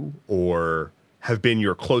you or have been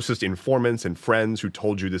your closest informants and friends who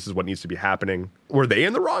told you this is what needs to be happening, were they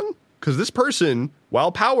in the wrong? Because this person,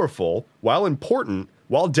 while powerful, while important,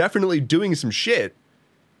 while definitely doing some shit,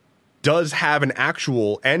 does have an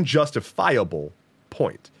actual and justifiable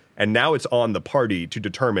point. And now it's on the party to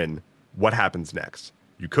determine what happens next.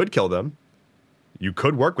 You could kill them, you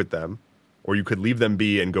could work with them, or you could leave them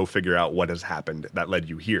be and go figure out what has happened that led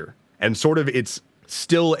you here. And sort of it's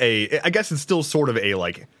still sort of a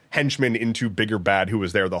like henchman into bigger bad who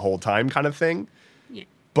was there the whole time kind of thing. Yeah.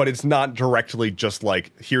 But it's not directly just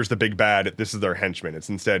like, here's the big bad, this is their henchman. It's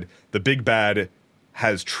instead the big bad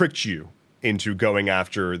has tricked you into going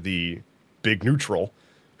after the big neutral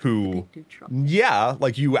who, yeah,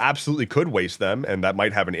 like you absolutely could waste them, and that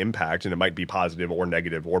might have an impact, and it might be positive or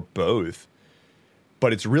negative or both.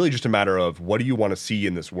 But it's really just a matter of, what do you want to see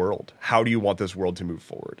in this world? How do you want this world to move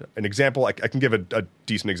forward? An example, I can give a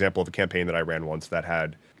decent example of a campaign that I ran once that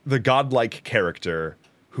had the godlike character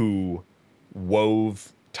who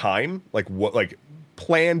wove time, like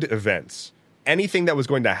planned events. Anything that was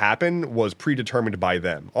going to happen was predetermined by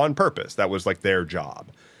them on purpose. That was like their job.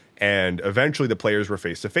 And eventually the players were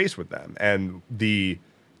face to face with them. And the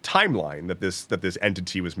timeline that this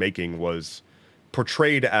entity was making was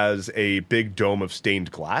portrayed as a big dome of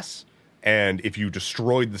stained glass. And if you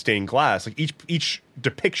destroyed the stained glass, like each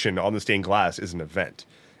depiction on the stained glass is an event.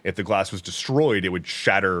 If the glass was destroyed, it would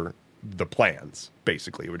shatter the plans,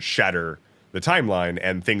 basically. It would shatter the timeline,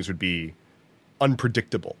 and things would be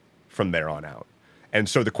unpredictable from there on out. And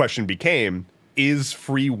so the question became, is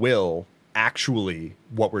free will actually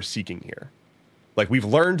what we're seeking here? Like, we've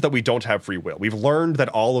learned that we don't have free will. We've learned that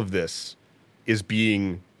all of this is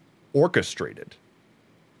being orchestrated.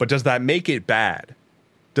 But does that make it bad?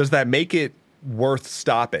 Does that make it worth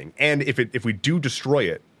stopping? And if we do destroy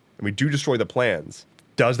it, and we do destroy the plans,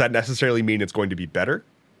 does that necessarily mean it's going to be better?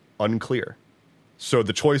 Unclear. So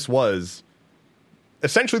the choice was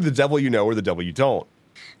essentially the devil you know or the devil you don't.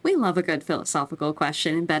 We love a good philosophical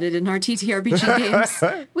question embedded in our TTRPG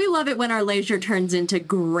games. We love it when our leisure turns into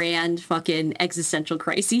grand fucking existential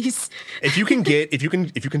crises. If you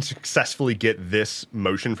can successfully get this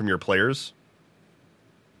motion from your players.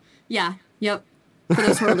 Yeah. Yep. For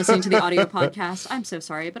those who are listening to the audio podcast, I'm so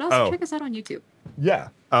sorry, but also check us out on YouTube. Yeah.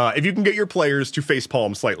 If you can get your players to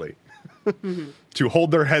facepalm slightly, to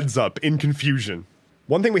hold their heads up in confusion.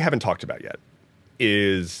 One thing we haven't talked about yet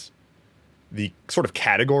is the sort of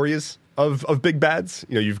categories of big bads.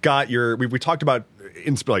 You know, you've got we talked about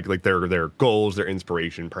like their goals, their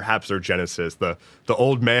inspiration, perhaps their genesis. The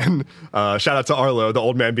old man, shout out to Arlo, the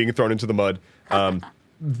old man being thrown into the mud.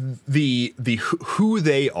 The who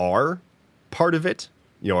they are part of it.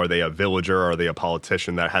 You know, are they a villager? Are they a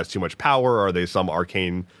politician that has too much power? Are they some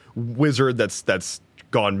arcane wizard that's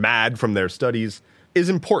gone mad from their studies? Is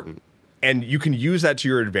important, and you can use that to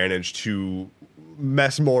your advantage to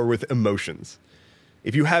mess more with emotions.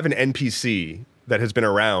 If you have an NPC that has been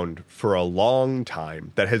around for a long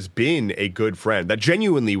time, that has been a good friend, that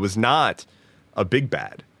genuinely was not a big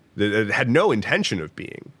bad, that had no intention of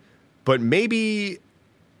being, but maybe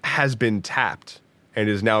has been tapped and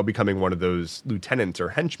is now becoming one of those lieutenants or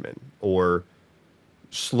henchmen, or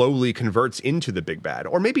slowly converts into the big bad,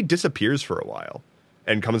 or maybe disappears for a while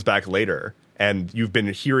and comes back later, and you've been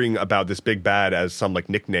hearing about this big bad as some like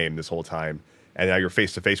nickname this whole time, and now you're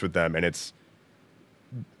face to face with them, and it's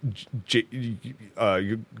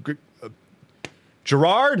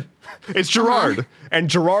Gerard. It's Gerard, and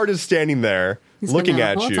Gerard is standing there looking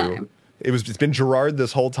at you. Time. It's been Gerard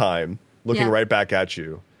this whole time, looking right back at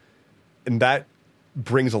you, and that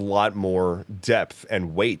brings a lot more depth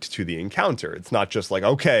and weight to the encounter. It's not just like,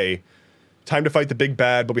 okay, time to fight the big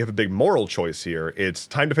bad, but we have a big moral choice here. It's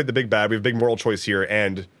time to fight the big bad, we have a big moral choice here,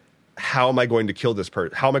 and how am I going to kill this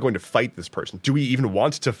person? How am I going to fight this person? Do we even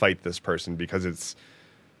want to fight this person? Because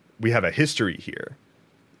we have a history here.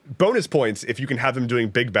 Bonus points if you can have them doing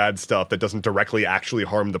big bad stuff that doesn't directly actually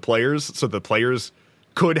harm the players, so the players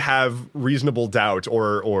could have reasonable doubt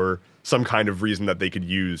or some kind of reason that they could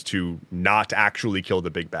use to not actually kill the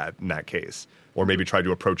big bad in that case, or maybe try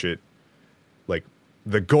to approach it like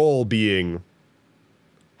the goal being,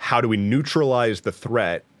 how do we neutralize the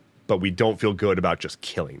threat, but we don't feel good about just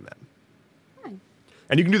killing them.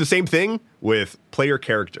 And you can do the same thing with player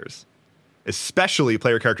characters, especially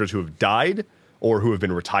player characters who have died or who have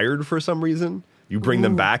been retired for some reason. You bring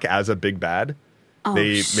them back as a big bad.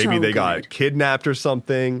 Maybe they got kidnapped or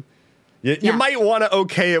something. You might want to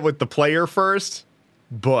okay it with the player first,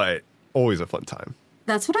 but always a fun time.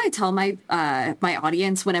 That's what I tell my my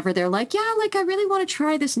audience whenever they're like, yeah, like I really want to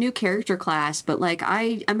try this new character class, but like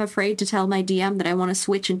I'm afraid to tell my DM that I want to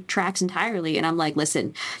switch in tracks entirely. And I'm like,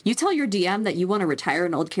 listen, you tell your DM that you want to retire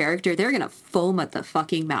an old character, they're going to foam at the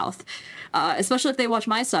fucking mouth. Especially if they watch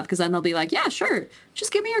my stuff, because then they'll be like, yeah, sure,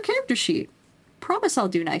 just give me your character sheet. Promise I'll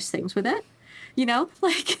do nice things with it. You know,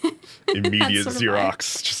 like immediate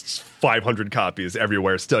Xerox, just 500 copies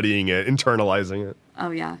everywhere, studying it, internalizing it.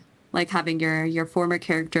 Oh yeah, like having your former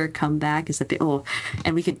character come back is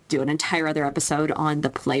and we could do an entire other episode on the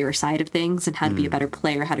player side of things and how to be a better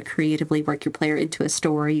player, how to creatively work your player into a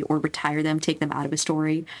story or retire them, take them out of a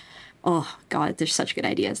story. Oh God, there's such good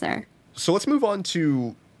ideas there. So let's move on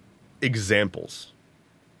to examples.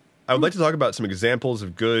 I would like to talk about some examples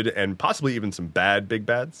of good and possibly even some bad big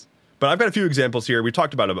bads. But I've got a few examples here. We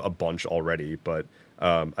talked about a bunch already, but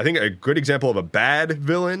I think a good example of a bad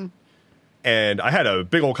villain, and I had a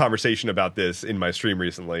big old conversation about this in my stream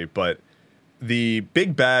recently, but the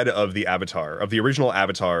big bad of the Avatar, of the original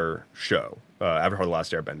Avatar show, Avatar: The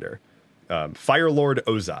Last Airbender, Fire Lord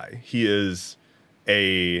Ozai. He's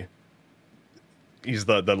the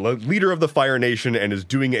leader of the Fire Nation and is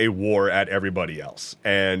doing a war at everybody else.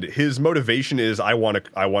 And his motivation is, I want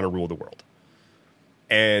to rule the world.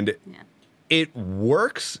 And it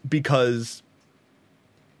works because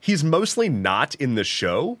he's mostly not in the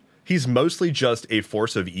show. He's mostly just a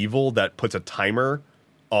force of evil that puts a timer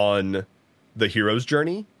on the hero's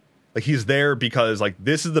journey. Like, he's there because, like,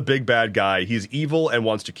 this is the big bad guy. He's evil and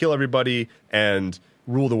wants to kill everybody and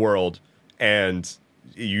rule the world, and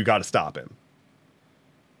you got to stop him.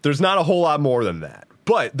 There's not a whole lot more than that.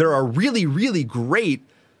 But there are really, really great,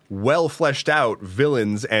 well-fleshed out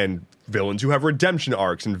villains, and villains who have redemption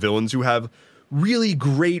arcs, and villains who have really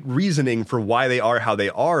great reasoning for why they are how they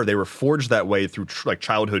are. They were forged that way through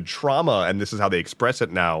childhood trauma, and this is how they express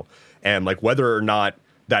it now. And like, whether or not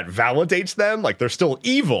that validates them, like, they're still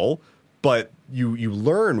evil, but you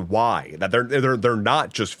learn why. That they're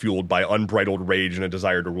not just fueled by unbridled rage and a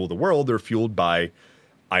desire to rule the world. They're fueled by,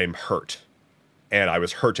 I am hurt, and I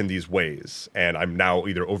was hurt in these ways, and I'm now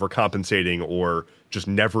either overcompensating or just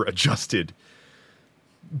never adjusted.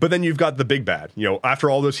 But then you've got the big bad. You know, after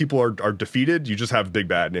all those people are defeated, you just have big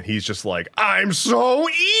bad, and he's just like, I'm so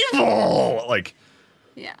evil! Like,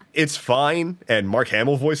 yeah, it's fine, and Mark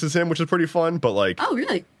Hamill voices him, which is pretty fun, but like... Oh,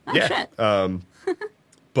 really? Oh, yeah. Shit.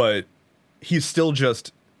 But he's still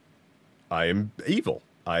just, I am evil.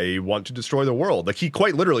 I want to destroy the world. Like, he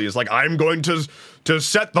quite literally is like, I'm going to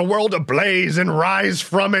set the world ablaze and rise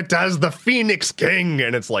from it as the Phoenix King.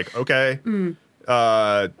 And it's like, okay,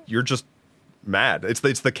 you're just mad.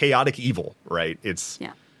 It's the chaotic evil, right? It's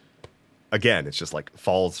again, it's just like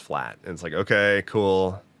falls flat, and it's like, okay,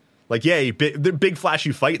 cool. Like, the big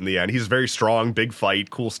flashy fight in the end. He's very strong, big fight,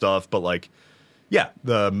 cool stuff. But like,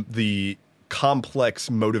 the complex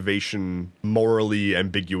motivation, morally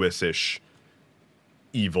ambiguous-ish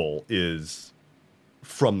evil is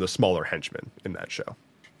from the smaller henchmen in that show.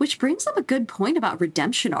 Which brings up a good point about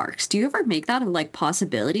redemption arcs. Do you ever make that a like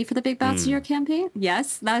possibility for the big bads in your campaign?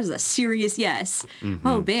 Yes, that is a serious yes. Mm-hmm.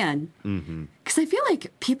 Oh man, because I feel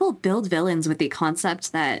like people build villains with the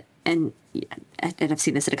concept that, and I've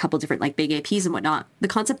seen this in a couple different like big APs and whatnot. The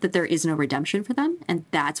concept that there is no redemption for them, and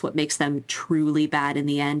that's what makes them truly bad in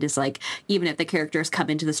the end. Is like, even if the characters come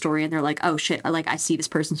into the story and they're like, oh shit, I see this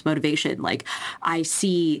person's motivation. Like, I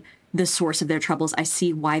see the source of their troubles. I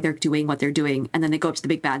see why they're doing what they're doing. And then they go up to the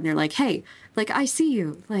big bad and they're like, hey, like, I see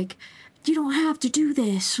you. Like, you don't have to do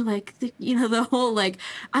this. Like, the whole, like,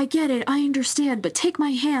 I get it. I understand. But take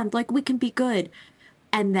my hand. Like, we can be good.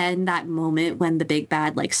 And then that moment when the big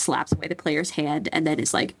bad, like, slaps away the player's hand and then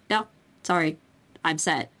is like, no, sorry. I'm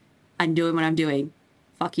set. I'm doing what I'm doing.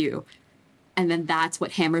 Fuck you. And then that's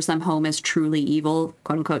what hammers them home as truly evil,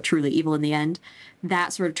 quote unquote, truly evil in the end.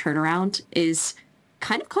 That sort of turnaround is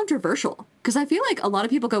kind of controversial, because I feel like a lot of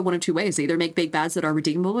people go one of two ways. They either make big bads that are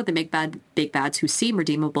redeemable, or they make big bads who seem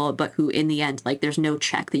redeemable, but who in the end, like, there's no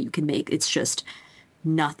check that you can make. It's just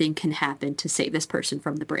nothing can happen to save this person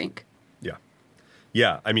from the brink.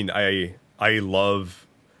 Yeah. I mean, I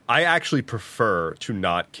actually prefer to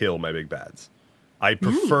not kill my big bads. I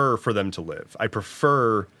prefer for them to live. I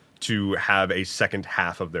prefer to have a second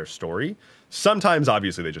half of their story. Sometimes,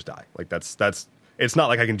 obviously, they just die. Like, that's it's not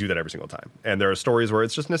like I can do that every single time. And there are stories where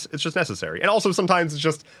it's just necessary. And also sometimes it's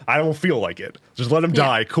just, I don't feel like it. Just let them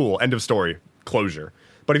die. Cool. End of story. Closure.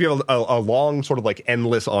 But if you have a long sort of like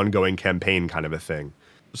endless ongoing campaign kind of a thing.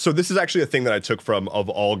 So this is actually a thing that I took from, of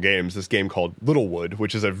all games, this game called Littlewood,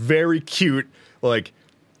 which is a very cute, like,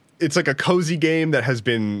 it's like a cozy game that has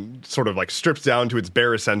been sort of like stripped down to its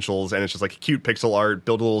bare essentials. And it's just like cute pixel art,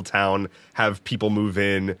 build a little town, have people move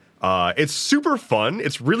in. It's super fun.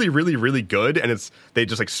 It's really, really, really good. And they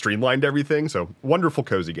just like streamlined everything. So wonderful,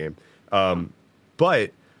 cozy game.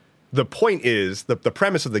 But the point is, the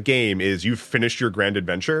premise of the game is you've finished your grand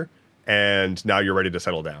adventure and now you're ready to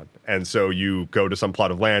settle down. And so you go to some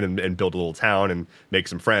plot of land and build a little town and make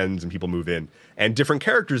some friends and people move in. And different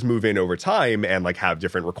characters move in over time and like have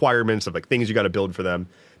different requirements of like things you got to build for them.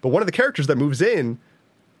 But one of the characters that moves in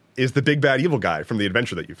is the big bad evil guy from the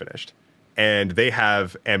adventure that you finished. And they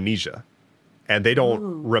have amnesia, and they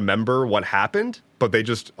don't remember what happened, but they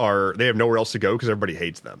have nowhere else to go because everybody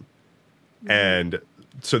hates them. And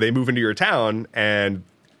so they move into your town and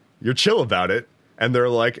you're chill about it. And they're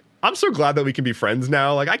like, I'm so glad that we can be friends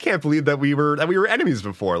now. Like, I can't believe that we were enemies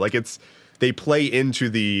before. Like, they play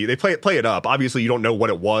it up. Obviously you don't know what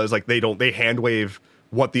it was. Like, they hand wave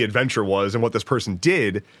what the adventure was and what this person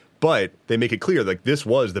did, but they make it clear, like, this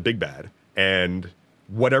was the big bad. And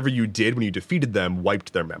whatever you did when you defeated them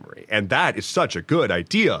wiped their memory. And that is such a good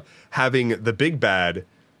idea. Having the big bad,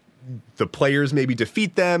 the players maybe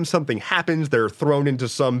defeat them, something happens, they're thrown into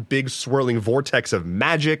some big swirling vortex of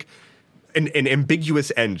magic, an ambiguous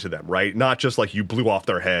end to them, right? Not just like you blew off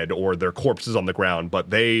their head or their corpses on the ground, but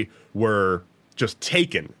they were just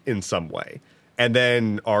taken in some way and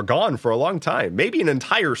then are gone for a long time. Maybe an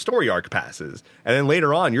entire story arc passes. And then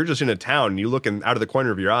later on, you're just in a town and you look out of the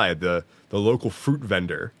corner of your eye, the local fruit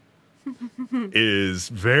vendor is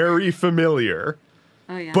very familiar.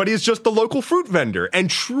 Oh, yeah. But he's just the local fruit vendor and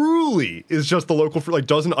truly is just the local fruit, like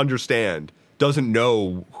doesn't understand, doesn't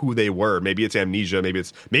know who they were. Maybe it's amnesia.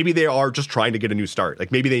 Maybe they are just trying to get a new start.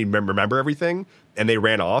 Like maybe they remember everything and they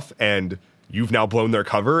ran off and you've now blown their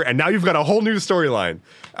cover and now you've got a whole new storyline.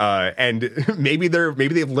 And maybe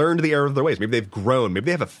they've learned the error of their ways. Maybe they've grown. Maybe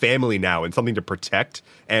they have a family now and something to protect,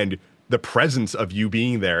 and the presence of you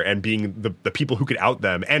being there and being the people who could out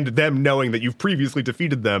them and them knowing that you've previously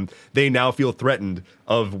defeated them, they now feel threatened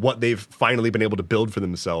of what they've finally been able to build for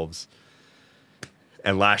themselves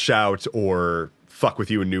and lash out or fuck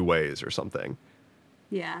with you in new ways or something.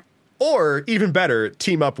 Yeah. Or even better,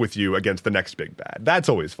 team up with you against the next big bad. That's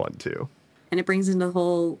always fun too. And it brings in the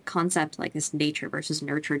whole concept, like this nature versus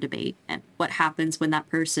nurture debate, and what happens when that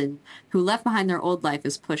person who left behind their old life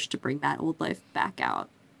is pushed to bring that old life back out.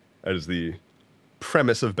 That is the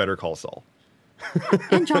premise of Better Call Saul.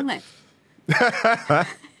 And John Wick. I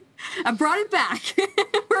brought it back.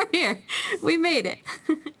 We're here. We made it.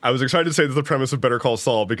 I was excited to say that the premise of Better Call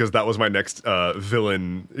Saul because that was my next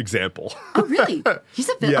villain example. Oh, really? He's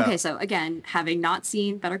a villain? Yeah. Okay, so again, having not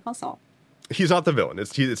seen Better Call Saul. He's not the villain.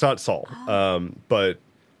 It's not Saul. But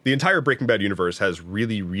the entire Breaking Bad universe has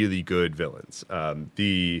really, really good villains.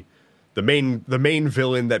 The main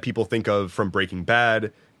villain that people think of from Breaking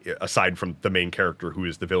Bad, aside from the main character who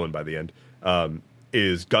is the villain by the end,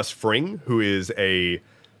 is Gus Fring, who is a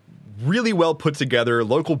really well put together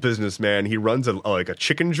local businessman. He runs a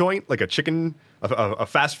chicken joint, like a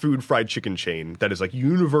fast food fried chicken chain that is like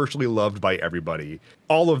universally loved by everybody.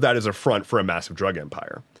 All of that is a front for a massive drug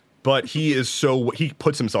empire. But he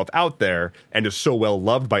puts himself out there and is so well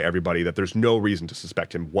loved by everybody that there's no reason to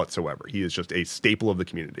suspect him whatsoever. He is just a staple of the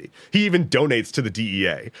community. He even donates to the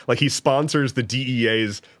DEA. Like, he sponsors the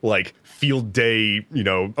DEA's like field day,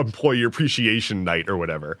 employee appreciation night or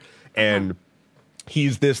whatever. And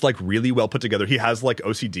he's this like really well put together. He has like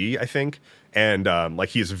OCD, I think. And like,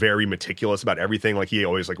 he's very meticulous about everything. Like, he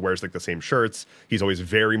always like wears like the same shirts. He's always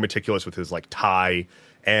very meticulous with his like tie.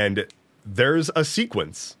 And there's a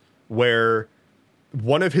sequence where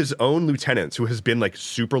one of his own lieutenants, who has been like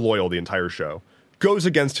super loyal the entire show, goes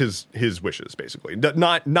against his wishes, basically.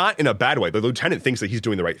 Not in a bad way. The lieutenant thinks that he's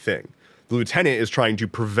doing the right thing. The lieutenant is trying to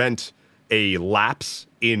prevent a lapse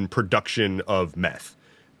in production of meth.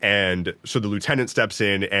 And so the lieutenant steps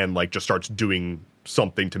in and like just starts doing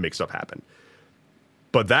something to make stuff happen.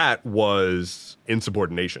 But that was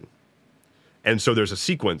insubordination. And so there's a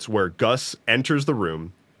sequence where Gus enters the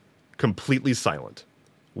room completely silent,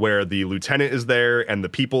 where the lieutenant is there and the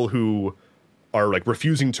people who are like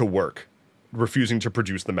refusing to work, refusing to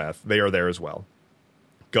produce the meth, they are there as well.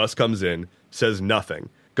 Gus comes in, says nothing.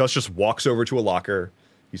 Gus just walks over to a locker.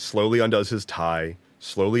 He slowly undoes his tie,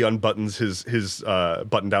 slowly unbuttons his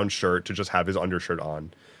button-down shirt to just have his undershirt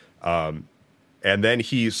on. And then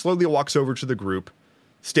he slowly walks over to the group,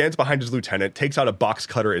 stands behind his lieutenant, takes out a box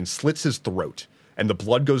cutter and slits his throat. And the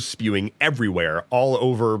blood goes spewing everywhere, all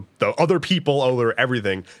over the other people, all over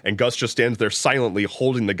everything. And Gus just stands there silently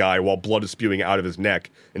holding the guy while blood is spewing out of his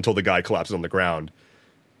neck until the guy collapses on the ground.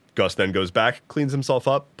 Gus then goes back, cleans himself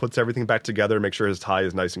up, puts everything back together, makes sure his tie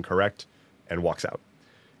is nice and correct, and walks out.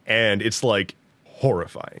 And it's like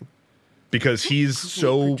horrifying because he's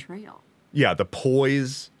so... portrayal. Yeah, the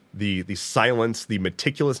poise, the silence, the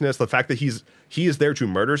meticulousness, the fact that he is there to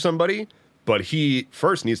murder somebody... But he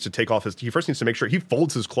first needs to make sure he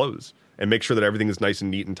folds his clothes and make sure that everything is nice and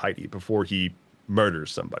neat and tidy before he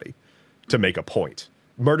murders somebody to make a point.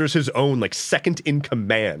 Murders his own like second in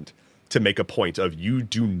command to make a point of, you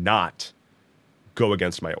do not go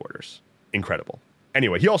against my orders. Incredible.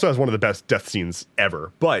 Anyway, he also has one of the best death scenes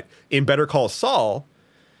ever. But in Better Call Saul,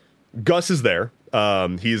 Gus is there.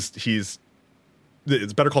 It's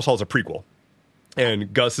Better Call Saul is a prequel.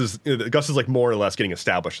 And Gus is like more or less getting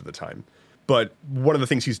established at the time. But one of the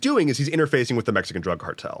things he's doing is he's interfacing with the Mexican drug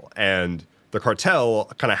cartel. And the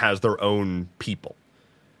cartel kind of has their own people.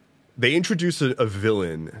 They introduce a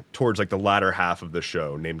villain towards like the latter half of the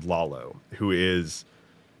show named Lalo, who is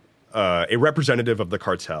a representative of the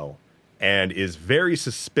cartel and is very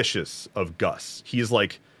suspicious of Gus. He's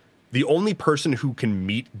like the only person who can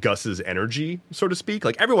meet Gus's energy, so to speak.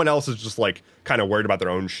 Like, everyone else is just like kind of worried about their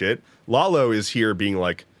own shit. Lalo is here being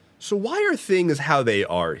like, so why are things how they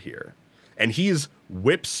are here? And he's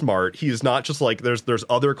whip smart. He's not just like, there's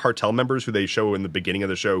other cartel members who they show in the beginning of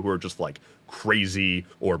the show who are just like crazy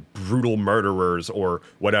or brutal murderers or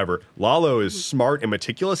whatever. Lalo is smart and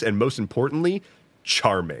meticulous and, most importantly,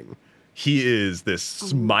 charming. He is this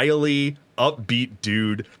smiley, upbeat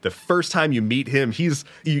dude. The first time you meet him, he's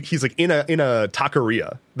like in a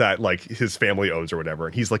taqueria that like his family owns or whatever,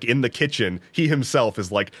 and he's like in the kitchen. He himself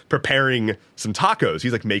is like preparing some tacos.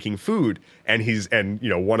 He's like making food, and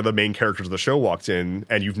one of the main characters of the show walks in,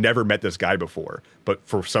 and you've never met this guy before, but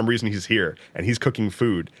for some reason he's here and he's cooking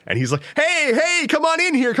food, and he's like, hey, come on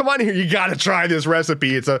in here, you gotta try this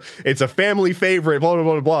recipe. It's a family favorite, blah blah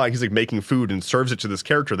blah blah. He's like making food and serves it to this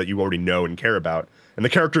character that you already know and care about, and the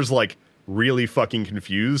character's like really fucking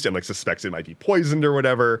confused and like suspects it might be poisoned or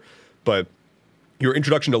whatever. But your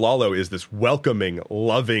introduction to Lalo is this welcoming,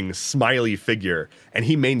 loving, smiley figure, and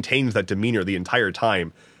he maintains that demeanor the entire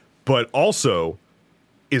time, but also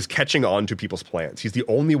is catching on to people's plans. He's the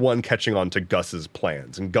only one catching on to Gus's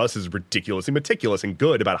plans, and Gus is ridiculously meticulous and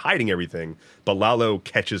good about hiding everything, but Lalo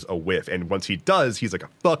catches a whiff, and once he does, he's like a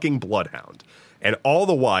fucking bloodhound. And all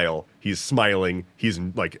the while, he's smiling, he's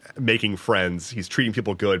like making friends, he's treating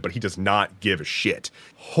people good, but he does not give a shit.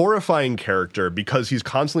 Horrifying character, because he's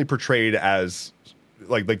constantly portrayed as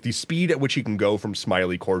like the speed at which he can go from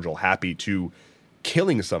smiley, cordial, happy to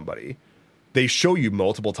killing somebody. They show you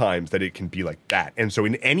multiple times that it can be like that. And so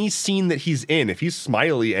in any scene that he's in, if he's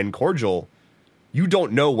smiley and cordial, you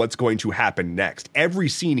don't know what's going to happen next. Every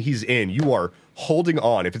scene he's in, you are holding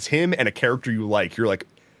on. If it's him and a character you like, you're like,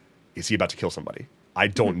 is he about to kill somebody? I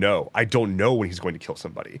don't know. I don't know when he's going to kill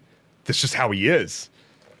somebody. That's just how he is.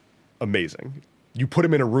 Amazing. You put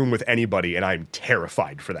him in a room with anybody, and I'm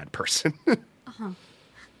terrified for that person.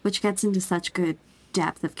 Which gets into such good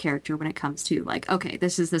depth of character when it comes to, like, okay,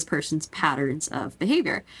 this is this person's patterns of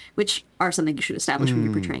behavior, which are something you should establish when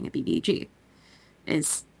you're portraying a BBEG.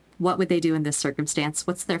 Is what would they do in this circumstance?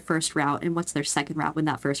 What's their first route, and what's their second route when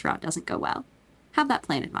that first route doesn't go well? Have that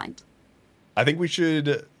plan in mind. I think we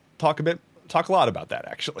should talk a lot about that,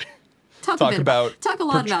 actually. Talk a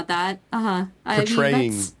lot about that.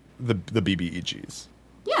 Portraying the BBEGs.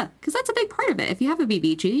 Yeah, because that's a big part of it. If you have a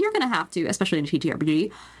BBEG, you're going to have to, especially in a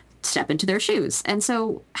TTRPG, step into their shoes. And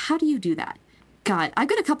so how do you do that? God, I've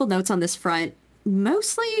got a couple notes on this front,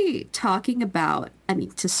 mostly talking about,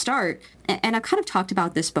 to start, and I've kind of talked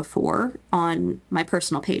about this before on my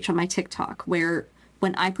personal page, on my TikTok, where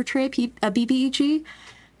when I portray a BBEG,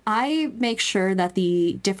 I make sure that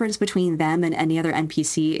the difference between them and any other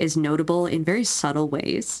NPC is notable in very subtle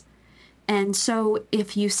ways. And so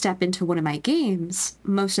if you step into one of my games,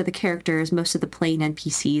 most of the characters, most of the plain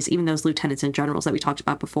NPCs, even those lieutenants and generals that we talked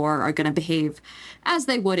about before, are going to behave as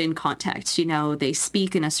they would in context. You know, they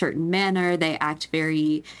speak in a certain manner. They act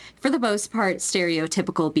very, for the most part,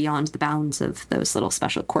 stereotypical beyond the bounds of those little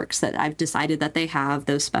special quirks that I've decided that they have,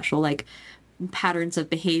 those special, like, patterns of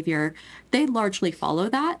behavior. They largely follow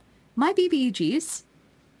that. My BBEGs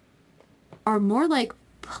are more like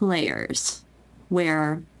players,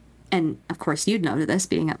 where, and of course you'd know this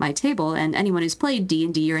being at my table, and anyone who's played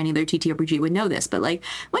D&D or any other TTRPG would know this, but like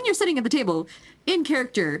when you're sitting at the table in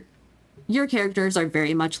character, your characters are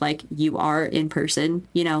very much like you are in person.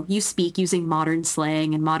 You know, you speak using modern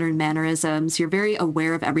slang and modern mannerisms. You're very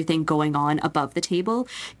aware of everything going on above the table,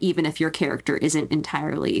 even if your character isn't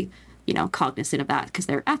entirely, you know, cognizant of that because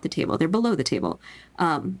they're at the table, they're below the table.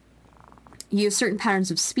 You have certain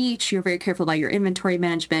patterns of speech. You're very careful about your inventory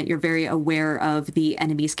management. You're very aware of the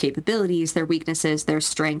enemy's capabilities, their weaknesses, their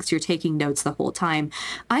strengths. You're taking notes the whole time.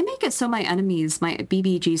 I make it so my enemies, my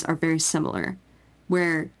BBGs, are very similar,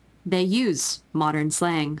 where they use modern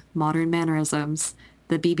slang, modern mannerisms.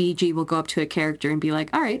 The BBG will go up to a character and be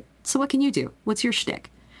like, all right, so what can you do? What's your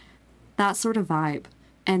shtick? That sort of vibe.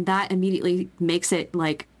 And that immediately makes it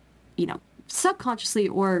like, you know, subconsciously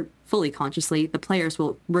or fully consciously, the players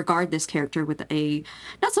will regard this character with a,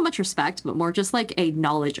 not so much respect, but more just like a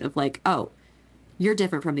knowledge of like, oh, you're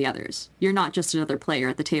different from the others. You're not just another player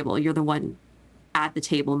at the table. You're the one at the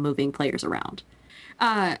table moving players around.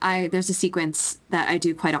 There's a sequence that I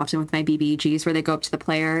do quite often with my BBGs where they go up to the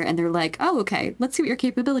player and they're like, oh, okay, let's see what your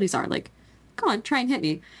capabilities are. Like, come on, try and hit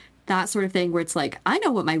me. That sort of thing where it's like, I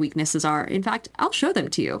know what my weaknesses are. In fact, I'll show them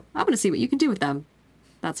to you. I'm going to see what you can do with them.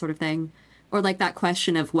 That sort of thing. Or like that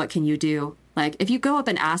question of what can you do? Like if you go up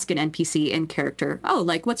and ask an NPC in character, oh,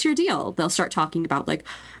 like, what's your deal? They'll start talking about like,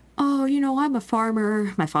 oh, you know, I'm a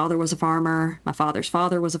farmer. My father was a farmer. My father's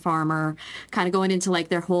father was a farmer. Kind of going into like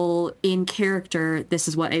their whole in character, this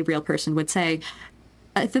is what a real person would say.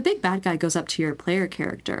 If the big bad guy goes up to your player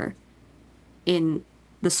character in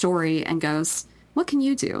the story and goes, what can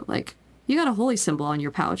you do? Like, you got a holy symbol on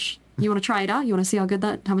your pouch. You want to try it out? You want to see how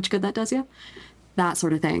much good that does you? That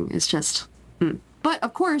sort of thing is just... But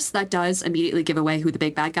of course, that does immediately give away who the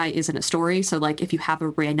big bad guy is in a story. So like if you have a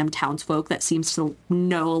random townsfolk that seems to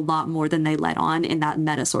know a lot more than they let on in that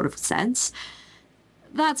meta sort of sense,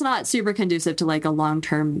 that's not super conducive to like a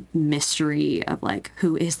long-term mystery of like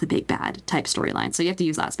who is the big bad type storyline. So you have to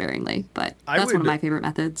use that sparingly. But that's one of my favorite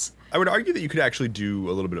methods. I would argue that you could actually do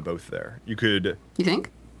a little bit of both there. You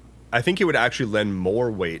think? I think it would actually lend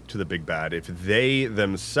more weight to the big bad if they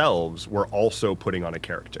themselves were also putting on a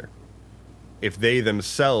character. If they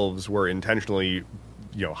themselves were intentionally,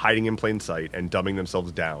 you know, hiding in plain sight and dumbing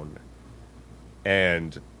themselves down,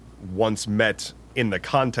 and once met in the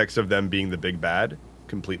context of them being the big bad,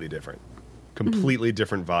 completely different. Completely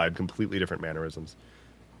different vibe, completely different mannerisms.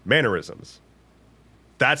 Mannerisms.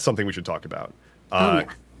 That's something we should talk about.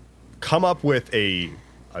 Come up with a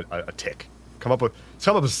tick. Come up with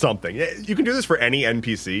something. You can do this for any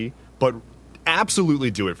NPC, but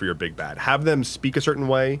absolutely do it for your big bad. Have them speak a certain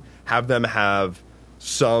way. Have them have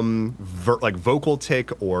some vocal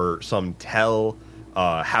tick or some tell.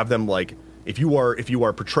 Have them like if you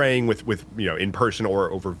are portraying with you know in person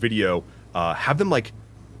or over video. Have them like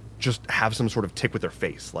just have some sort of tick with their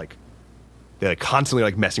face, like they're like constantly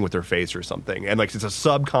like messing with their face or something, and like it's a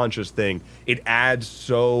subconscious thing. It adds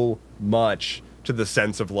so much to the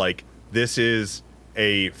sense of like this is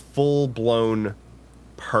a full-blown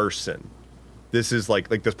person. This is like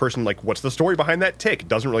this person, like, what's the story behind that tick? It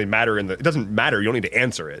doesn't really matter it doesn't matter. You don't need to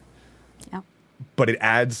answer it. Yeah. but it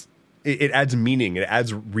adds meaning, it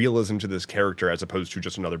adds realism to this character as opposed to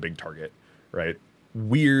just another big target, right?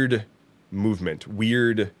 Weird movement,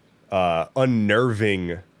 weird,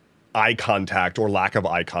 unnerving eye contact or lack of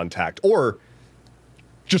eye contact, or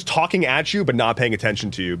just talking at you but not paying attention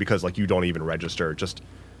to you because like you don't even register. Just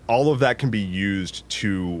all of that can be used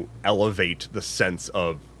to elevate the sense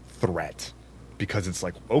of threat, because it's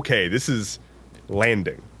like, okay, this is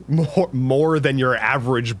landing more than your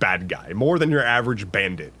average bad guy, more than your average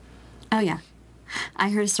bandit. Oh, yeah. I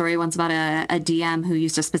heard a story once about a DM who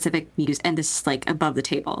used a specific use, and this is like above the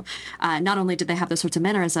table. Not only did they have those sorts of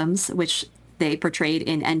mannerisms, which they portrayed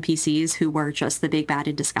in NPCs who were just the big bad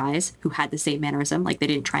in disguise, who had the same mannerism, like they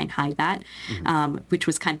didn't try and hide that, which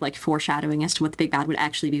was kind of like foreshadowing as to what the big bad would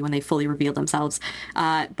actually be when they fully revealed themselves.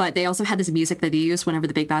 But they also had this music that they used whenever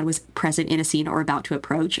the big bad was present in a scene or about to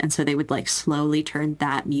approach, and so they would like slowly turn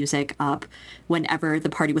that music up whenever the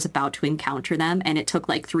party was about to encounter them, and it took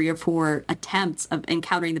like 3 or 4 attempts of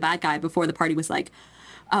encountering the bad guy before the party was like,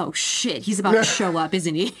 oh shit, he's about to show up,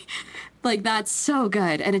 isn't he? Like, that's so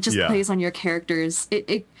good. And it just plays on your characters.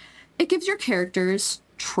 It gives your characters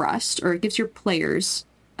trust, or it gives your players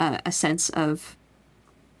a sense of,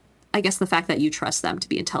 I guess, the fact that you trust them to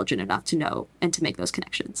be intelligent enough to know and to make those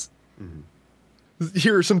connections. Mm-hmm.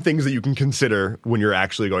 Here are some things that you can consider when you're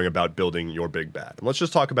actually going about building your big bad. And let's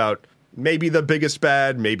just talk about maybe the biggest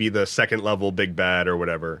bad, maybe the second level big bad or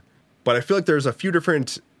whatever. But I feel like there's a few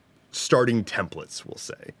different starting templates, we'll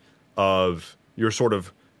say, of your sort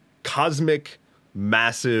of cosmic,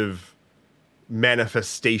 massive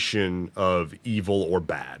manifestation of evil or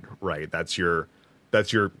bad, right? That's your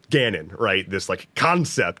Ganon, right? This like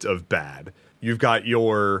concept of bad. You've got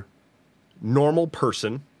your normal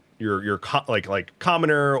person, your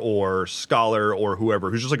commoner or scholar or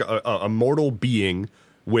whoever, who's just like a mortal being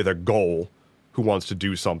with a goal who wants to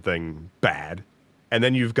do something bad. And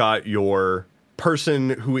then you've got your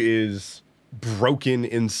person who is broken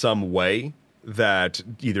in some way, that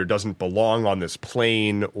either doesn't belong on this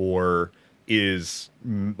plane or is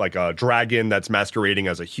like a dragon that's masquerading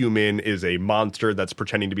as a human, is a monster that's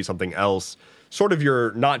pretending to be something else. Sort of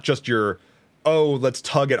not just your, oh, let's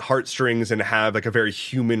tug at heartstrings and have like a very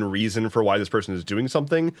human reason for why this person is doing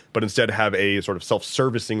something, but instead have a sort of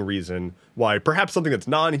self-servicing reason why perhaps something that's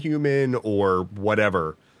non-human or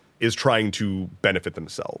whatever is trying to benefit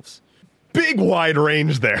themselves. Big wide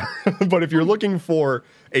range there. But if you're looking for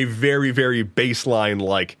a very, very baseline,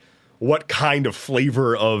 like what kind of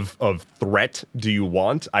flavor of threat do you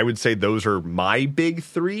want, I would say those are my big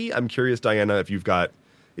 3. I'm curious, Diana, if you've got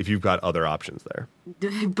other options there.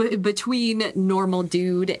 Between normal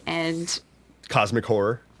dude and cosmic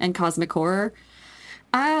horror.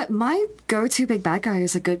 My go-to big bad guy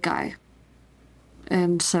is a good guy.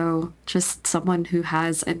 And so just someone who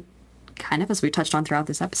has a kind of, as we touched on throughout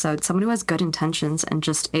this episode, someone who has good intentions and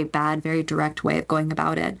just a bad, very direct way of going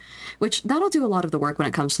about it, which that'll do a lot of the work when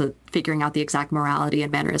it comes to figuring out the exact morality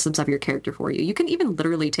and mannerisms of your character for you. You can even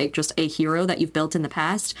literally take just a hero that you've built in the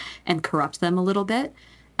past and corrupt them a little bit,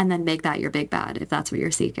 and then make that your big bad, if that's what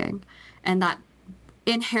you're seeking. And that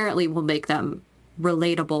inherently will make them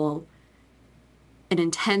relatable, an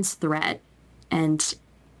intense threat, and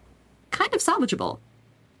kind of salvageable.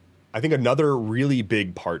 I think another really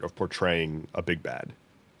big part of portraying a big bad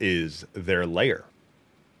is their lair.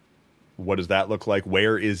 What does that look like?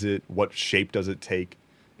 Where is it? What shape does it take?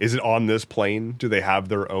 Is it on this plane? Do they have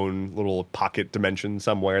their own little pocket dimension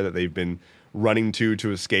somewhere that they've been running to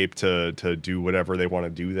escape to do whatever they want to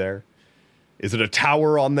do there? Is it a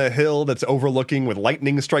tower on the hill that's overlooking with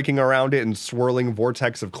lightning striking around it and swirling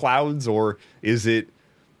vortex of clouds? Or is it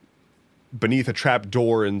beneath a trap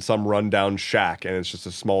door in some rundown shack, and it's just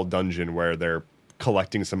a small dungeon where they're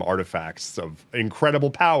collecting some artifacts of incredible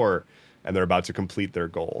power, and they're about to complete their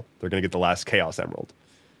goal? They're going to get the last Chaos Emerald.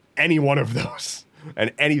 Any one of those,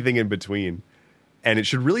 and anything in between. And it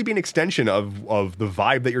should really be an extension of the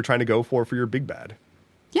vibe that you're trying to go for your big bad.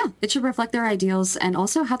 Yeah, it should reflect their ideals and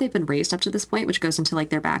also how they've been raised up to this point, which goes into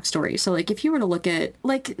like their backstory. So like if you were to look at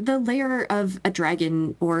like the layer of a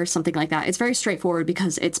dragon or something like that, it's very straightforward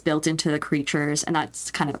because it's built into the creatures, and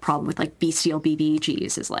that's kind of the problem with like bestial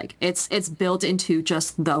BBEGs is like it's built into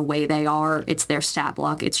just the way they are. It's their stat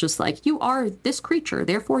block. It's just like, you are this creature,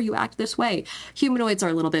 therefore you act this way. Humanoids are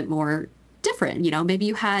a little bit more different. You know, maybe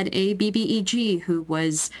you had a BBEG who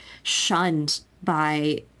was shunned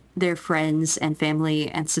by their friends and family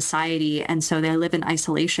and society, and so they live in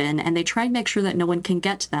isolation, and they try and make sure that no one can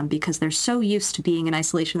get to them because they're so used to being in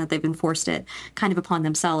isolation that they've enforced it kind of upon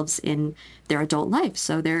themselves in their adult life.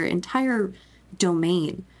 So their entire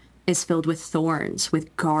domain is filled with thorns,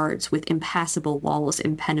 with guards, with impassable walls,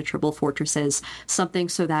 impenetrable fortresses, something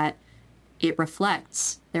so that it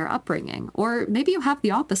reflects their upbringing. Or maybe you have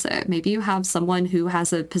the opposite. Maybe you have someone who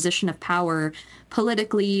has a position of power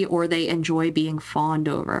politically, or they enjoy being fawned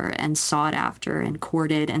over and sought after and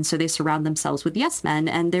courted. And so they surround themselves with yes men,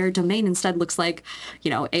 and their domain instead looks like,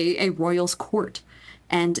 a royal's court.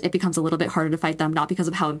 And it becomes a little bit harder to fight them, not because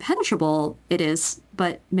of how impenetrable it is,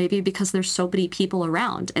 but maybe because there's so many people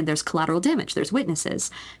around and there's collateral damage, there's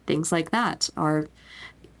witnesses. Things like that are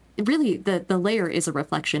really, the layer is a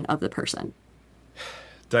reflection of the person.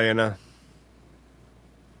 Diana,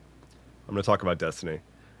 I'm going to talk about Destiny.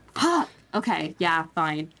 Okay, yeah,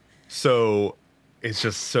 fine. So it's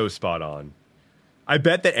just so spot on. I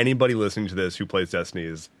bet that anybody listening to this who plays Destiny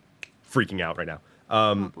is freaking out right now.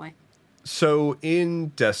 Oh boy. So in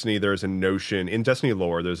Destiny, there's a notion, in Destiny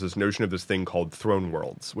lore, there's this notion of this thing called throne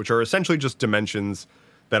worlds, which are essentially just dimensions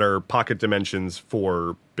that are pocket dimensions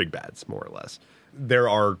for big bads, more or less. There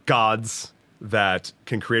are gods that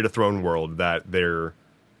can create a throne world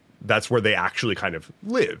that's where they actually kind of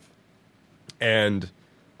live. And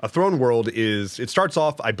a throne world it starts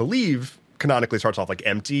off, I believe, canonically starts off like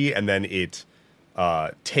empty, and then it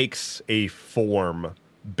takes a form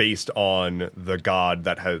based on the god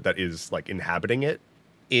that is like inhabiting it.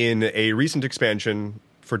 In a recent expansion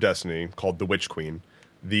for Destiny called the Witch Queen,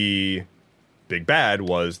 the big bad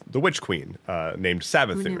was the Witch Queen, named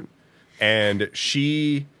Savathun. And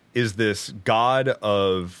she is this god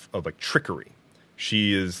of like trickery.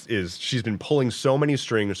 She's been pulling so many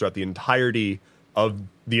strings throughout the entirety of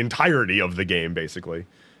the game, basically.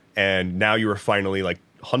 And now you are finally like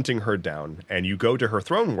hunting her down, and you go to her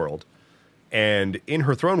throne world. And in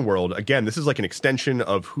her throne world, again, this is like an extension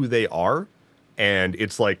of who they are, and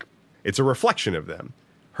it's a reflection of them.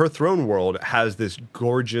 Her throne world has this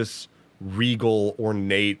gorgeous, regal,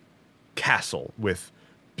 ornate castle with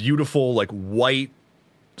beautiful, like white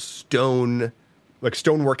stone, like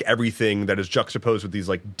stonework everything that is juxtaposed with these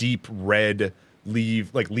like deep red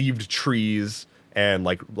leaved trees, and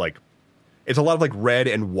like it's a lot of like red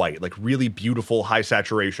and white, like really beautiful, high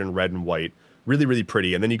saturation red and white. Really, really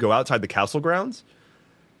pretty. And then you go outside the castle grounds,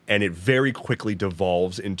 and it very quickly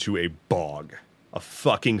devolves into a bog, a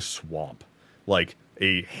fucking swamp. Like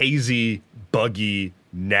a hazy, buggy,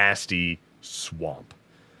 nasty swamp.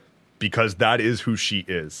 Because that is who she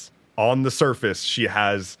is. On the surface,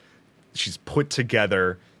 she's put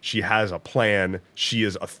together, she has a plan, she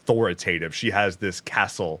is authoritative, she has this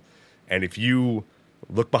castle. And if you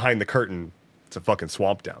look behind the curtain, it's a fucking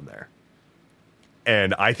swamp down there.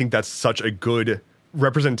 And I think that's such a good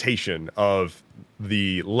representation of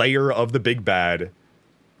the layer of the big bad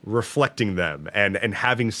reflecting them and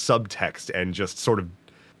having subtext and just sort of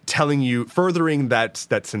telling you, furthering that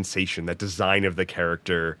sensation, that design of the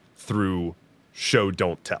character through show,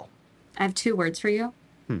 don't tell. I have 2 words for you.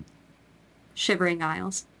 Shivering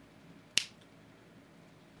Isles.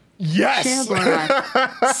 Yes!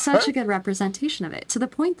 Shadowgora, such a good representation of it, to the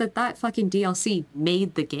point that fucking DLC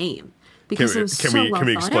made the game. Because it was so well can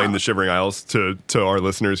we thought explain out. the Shivering Isles to our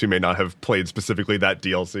listeners who may not have played specifically that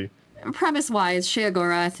DLC? Premise-wise,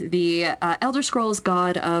 Sheogorath, the Elder Scrolls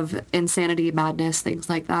god of insanity, madness, things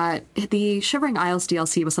like that. The Shivering Isles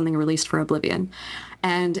DLC was something released for Oblivion,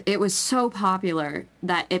 and it was so popular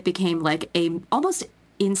that it became like almost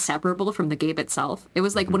inseparable from the game itself. It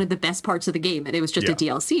was like one of the best parts of the game, and it was just a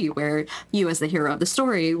DLC where you, as the hero of the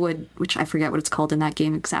story, which I forget what it's called in that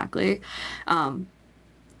game exactly,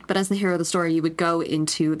 but as the hero of the story, you would go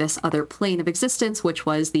into this other plane of existence, which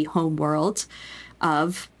was the home world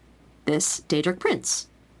of this Daedric prince.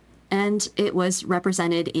 And it was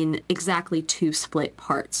represented in exactly 2 split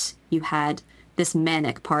parts. You had this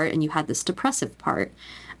manic part, and you had this depressive part.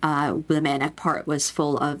 The manic part was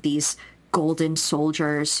full of these golden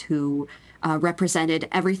soldiers who represented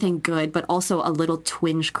everything good, but also a little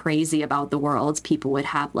twinge crazy about the world. People would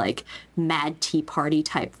have like Mad Tea Party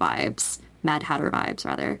type vibes. Mad Hatter vibes,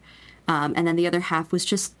 rather. And then the other half was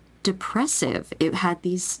just depressive. It had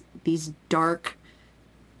these dark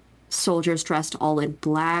soldiers dressed all in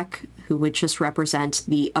black who would just represent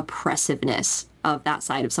the oppressiveness of that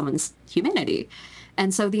side of someone's humanity.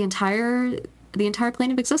 And so the entire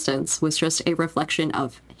plane of existence was just a reflection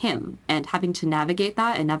of him, and having to navigate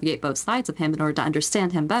that and navigate both sides of him in order to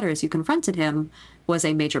understand him better as you confronted him was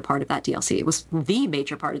a major part of that DLC. It was the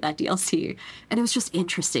major part of that DLC, and it was just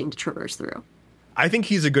interesting to traverse through. I think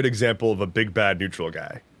he's a good example of a big bad neutral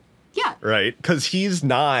guy. Yeah. Right? Because he's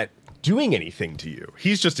not doing anything to you.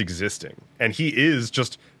 He's just existing. And he is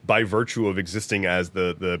just by virtue of existing as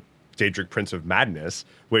the Daedric Prince of Madness,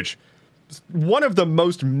 which one of the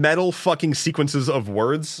most metal fucking sequences of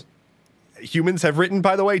words humans have written,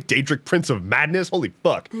 by the way. Daedric, Prince of Madness. Holy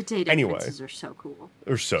fuck. The Daedric Princes are so cool.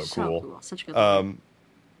 They're so cool. Such a good movie.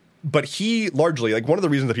 But he largely, like, one of the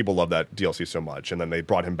reasons that people love that DLC so much, and then they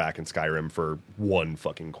brought him back in Skyrim for one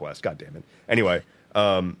fucking quest. God damn it. Anyway,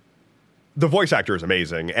 the voice actor is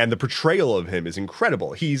amazing, and the portrayal of him is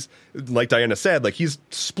incredible. He's, like Diana said, like, he's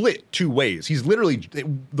split two ways. He's literally,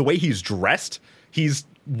 the way he's dressed, he's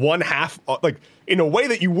one half, like, in a way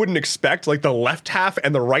that you wouldn't expect. Like, the left half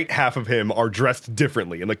and the right half of him are dressed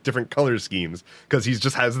differently in, like, different color schemes, because he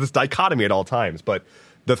just has this dichotomy at all times. But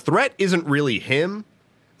the threat isn't really him.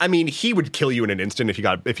 I mean, he would kill you in an instant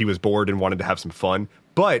if he was bored and wanted to have some fun.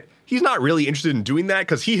 But he's not really interested in doing that,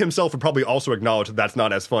 because he himself would probably also acknowledge that that's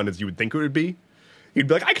not as fun as you would think it would be. He'd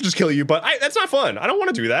be like, I could just kill you, but that's not fun. I don't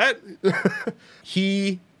want to do that.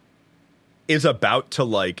 He is about to,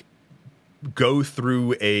 like, go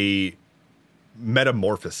through a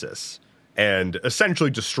metamorphosis and essentially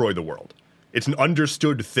destroy the world. It's an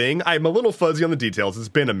understood thing. I'm a little fuzzy on the details. It's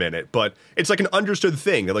been a minute, but it's like an understood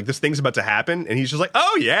thing that, like, this thing's about to happen, and he's just like,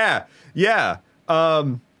 oh yeah,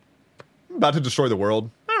 I'm about to destroy the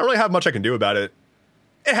world. I don't really have much I can do about it.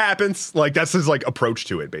 It happens. Like, that's his, like, approach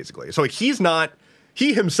to it, basically. So, like, he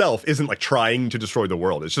himself isn't, like, trying to destroy the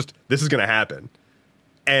world. It's just, this is going to happen,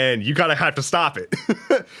 and you kind of have to stop it.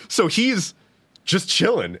 So he's just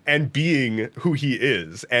chilling and being who he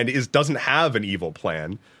is, and doesn't have an evil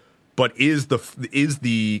plan, but is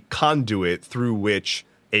the conduit through which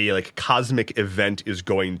a, like, cosmic event is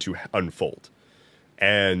going to unfold.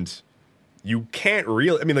 And you can't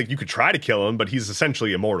really, I mean, like, you could try to kill him, but he's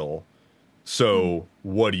essentially immortal. So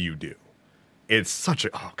what do you do? It's such a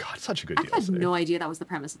good deal. I had no idea that was the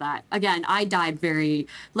premise of that. Again, I died very,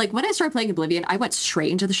 like, when I started playing Oblivion, I went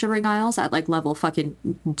straight into the Shivering Isles at, like, level fucking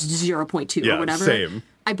 0.2 or whatever. Same.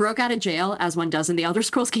 I broke out of jail, as one does in the Elder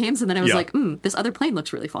Scrolls games, and then I was like, this other plane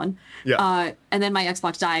looks really fun. Yeah. And then my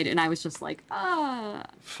Xbox died, and I was just like,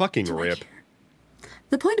 fucking rip.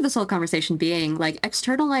 The point of this whole conversation being, like,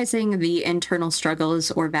 externalizing the internal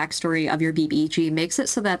struggles or backstory of your BBEG makes it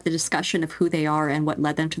so that the discussion of who they are and what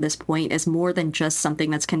led them to this point is more than just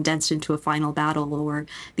something that's condensed into a final battle or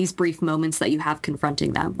these brief moments that you have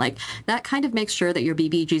confronting them. Like, that kind of makes sure that your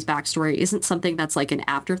BBEG's backstory isn't something that's like an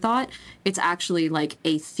afterthought. It's actually like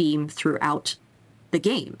a theme throughout the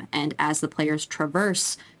game. And as the players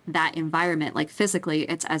traverse that environment, like, physically,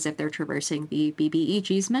 it's as if they're traversing the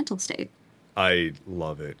BBEG's mental state. I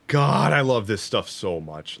love it. God, I love this stuff so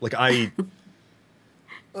much. Like, and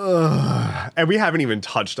we haven't even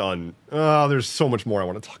touched on, there's so much more I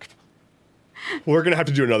want to talk about. We're going to have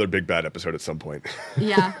to do another Big Bad episode at some point.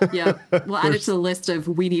 Yeah. We'll add it to the list of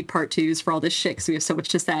we need part 2s for all this shit, because we have so much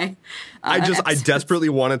to say. I desperately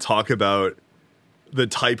want to talk about the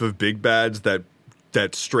type of Big Bads that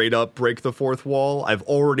straight up break the fourth wall. I've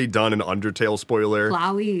already done an Undertale spoiler.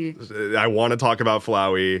 Flowey. I want to talk about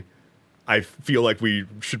Flowey. I feel like we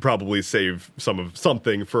should probably save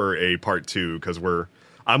something for a part 2, because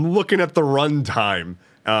I'm looking at the runtime,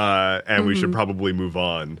 and we should probably move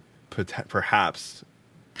on, perhaps,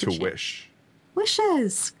 to Wish.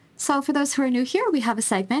 Wishes. So for those who are new here, we have a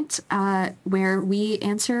segment where we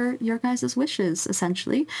answer your guys' wishes,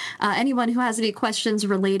 essentially. Anyone who has any questions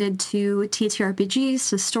related to TTRPGs,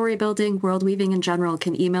 to story building, world weaving in general,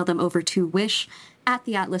 can email them over to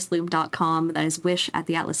wish@theatlasloom.com. That is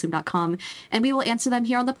wish@theatlasloom.com. And we will answer them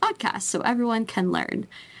here on the podcast so everyone can learn.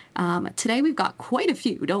 Today we've got quite a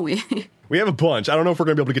few, don't we? We have a bunch. I don't know if we're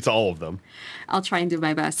going to be able to get to all of them. I'll try and do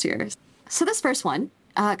my best here. So this first one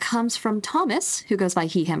comes from Thomas, who goes by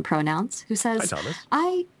he, him pronouns, who says, Hi, Thomas.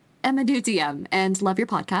 I am a new DM and love your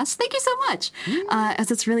podcast. Thank you so much,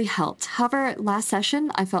 as it's really helped. However, last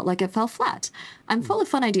session, I felt like it fell flat. I'm full of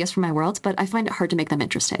fun ideas for my world, but I find it hard to make them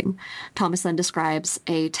interesting. Thomas then describes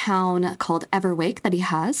a town called Everwake that he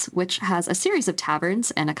has, which has a series of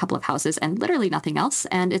taverns and a couple of houses and literally nothing else.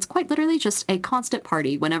 And it's quite literally just a constant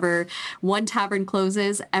party. Whenever one tavern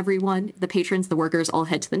closes, everyone, the patrons, the workers, all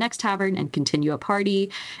head to the next tavern and continue a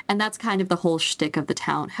party. And that's kind of the whole shtick of the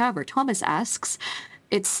town. However, Thomas says,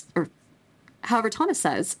 it's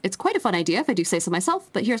quite a fun idea if I do say so myself,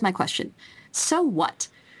 but here's my question. So what?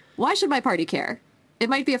 Why should my party care? It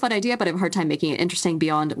might be a fun idea, but I have a hard time making it interesting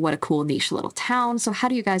beyond what a cool niche little town. So how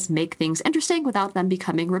do you guys make things interesting without them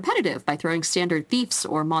becoming repetitive by throwing standard thieves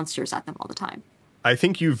or monsters at them all the time? I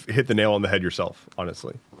think you've hit the nail on the head yourself,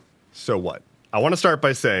 honestly. So what? I want to start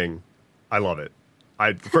by saying I love it.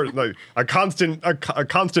 Like, a constant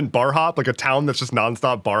bar hop, like a town that's just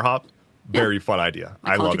nonstop bar hop. Very fun idea.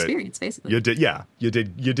 I love experience, basically. You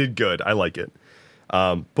did good. I like it.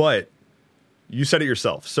 But you said it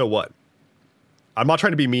yourself. So what? I'm not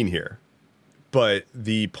trying to be mean here, But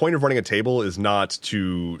the point of running a table is not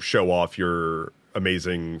to show off your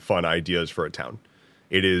amazing, fun ideas for a town.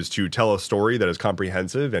 It is to tell a story that is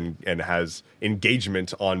comprehensive and has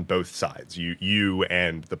engagement on both sides, you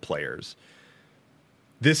and the players.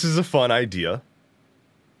 This is a fun idea,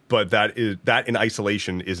 but that in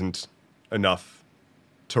isolation isn't enough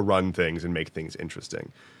to run things and make things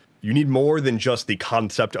interesting. You need more than just the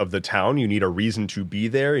concept of the town. You need a reason to be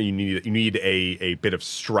there. You need a bit of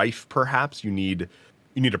strife, perhaps. You need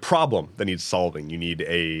a problem that needs solving. You need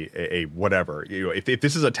a whatever. You know, if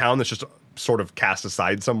this is a town that's just sort of cast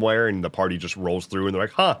aside somewhere and the party just rolls through and they're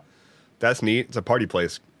like, huh, that's neat. It's a party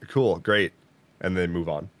place. Cool, great. And then move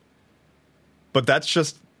on. But that's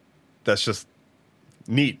just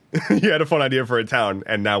neat. You had a fun idea for a town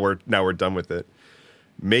and now we're done with it.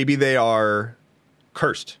 Maybe they are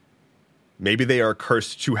cursed. Maybe they are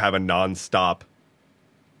cursed to have a nonstop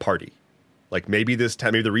party. Like maybe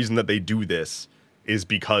the reason that they do this is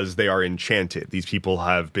because they are enchanted. These people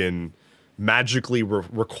have been magically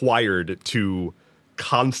required to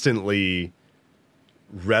constantly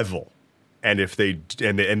revel, and if they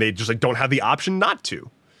just like don't have the option not to.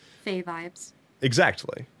 Fae vibes.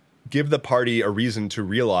 Exactly. Give the party a reason to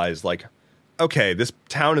realize, like, okay, this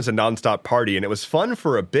town is a nonstop party, and it was fun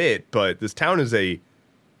for a bit, but this town is a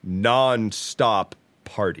non-stop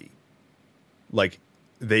party. Like,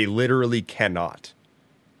 they literally cannot.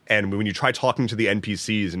 And when you try talking to the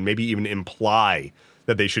NPCs and maybe even imply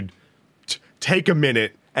that they should take a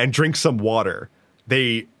minute and drink some water,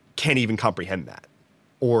 they can't even comprehend that,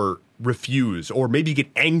 or refuse, or maybe get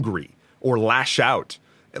angry or lash out.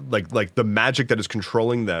 Like the magic that is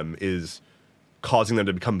controlling them is causing them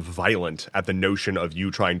to become violent at the notion of you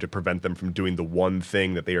trying to prevent them from doing the one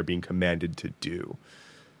thing that they are being commanded to do.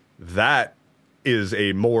 That is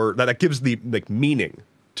that gives the meaning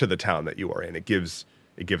to the town that you are in. It gives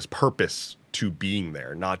purpose to being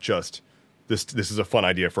there, not just this is a fun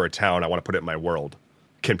idea for a town. I want to put it in my world.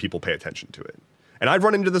 Can people pay attention to it? And I've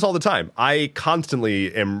run into this all the time. I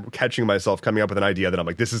constantly am catching myself coming up with an idea that I'm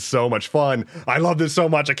like, this is so much fun. I love this so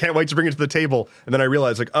much. I can't wait to bring it to the table. And then I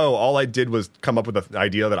realize, like, oh, all I did was come up with an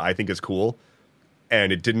idea that I think is cool,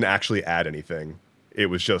 and it didn't actually add anything. It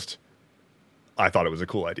was just, I thought it was a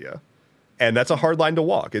cool idea. And that's a hard line to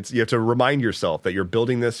walk. You have to remind yourself that you're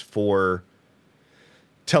building this for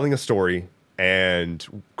telling a story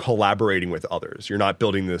and collaborating with others. You're not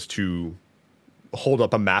building this to hold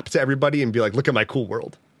up a map to everybody and be like, look at my cool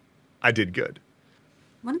world. I did good.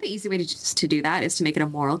 One of the easy ways to do that is to make it a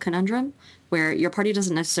moral conundrum where your party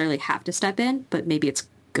doesn't necessarily have to step in, but maybe it's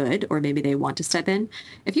good, or maybe they want to step in.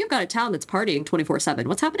 If you've got a town that's partying 24/7,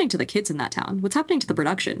 what's happening to the kids in that town? What's happening to the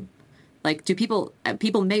production? Like, do people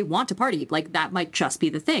may want to party. Like, that might just be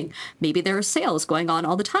the thing. Maybe there are sales going on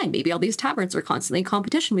all the time. Maybe all these taverns are constantly in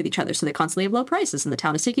competition with each other, so they constantly have low prices, and the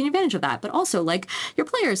town is taking advantage of that. But also, like, your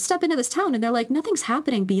players step into this town, and they're like, nothing's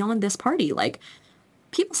happening beyond this party. Like,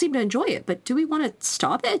 people seem to enjoy it, but do we want to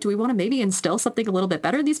stop it? Do we want to maybe instill something a little bit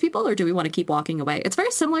better in these people, or do we want to keep walking away? It's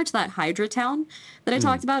very similar to that Hydra town that I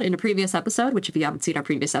talked about in a previous episode, which if you haven't seen our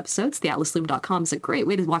previous episodes, theatlasloom.com is a great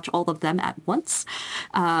way to watch all of them at once.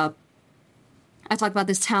 I talked about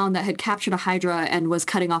this town that had captured a Hydra and was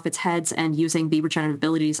cutting off its heads and using the regenerative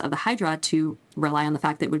abilities of the Hydra to rely on the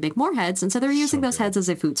fact that it would make more heads, and so they're using those heads as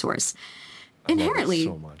a food source. Inherently,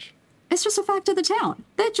 so much. It's just a fact of the town.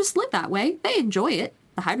 They just live that way. They enjoy it.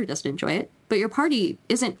 The Hydra doesn't enjoy it. But your party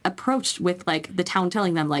isn't approached with, like, the town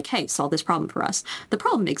telling them, like, hey, solve this problem for us. The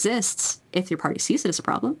problem exists if your party sees it as a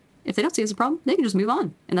problem. If they don't see it as a problem, they can just move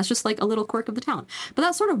on. And that's just like a little quirk of the town. But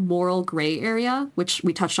that sort of moral gray area, which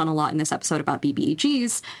we touched on a lot in this episode about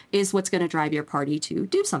BBEGs, is what's going to drive your party to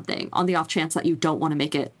do something on the off chance that you don't want to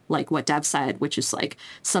make it like what Dev said, which is like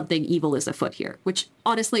something evil is afoot here. Which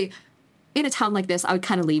honestly, in a town like this, I would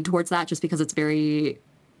kind of lean towards that just because it's very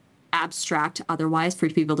abstract otherwise for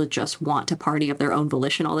people to just want to party of their own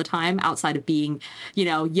volition all the time outside of being, you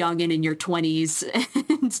know, young and in your 20s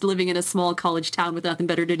and living in a small college town with nothing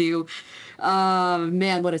better to do.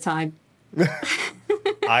 Man, what a time.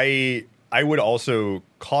 I would also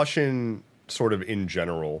caution sort of in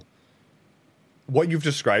general what you've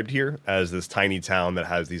described here as this tiny town that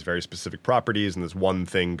has these very specific properties and this one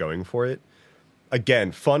thing going for it.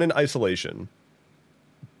 Again, fun in isolation,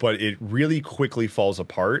 but it really quickly falls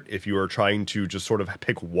apart if you are trying to just sort of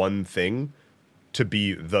pick one thing to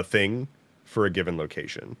be the thing for a given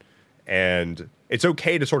location. And it's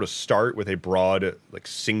okay to sort of start with a broad, like,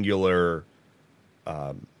 singular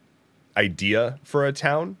idea for a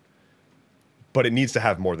town, but it needs to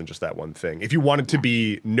have more than just that one thing. If you want it to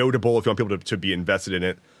be notable, if you want people to be invested in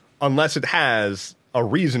it, unless it has a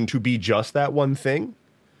reason to be just that one thing,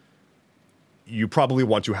 you probably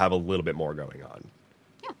want to have a little bit more going on.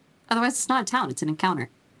 Yeah. Otherwise, it's not a town. It's an encounter.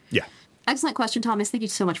 Yeah. Excellent question, Thomas. Thank you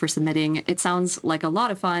so much for submitting. It sounds like a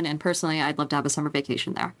lot of fun, and personally, I'd love to have a summer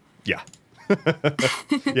vacation there. Yeah.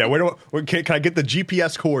 Yeah, can I get the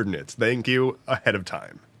GPS coordinates? Thank you ahead of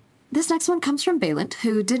time. This next one comes from Valent,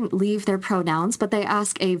 who didn't leave their pronouns, but they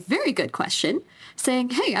ask a very good question,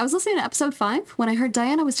 saying, hey, I was listening to episode 5 when I heard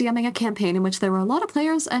Diana was DMing a campaign in which there were a lot of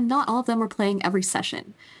players and not all of them were playing every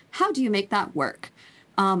session. How do you make that work?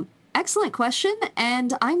 Excellent question,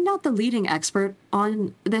 and I'm not the leading expert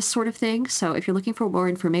on this sort of thing, so if you're looking for more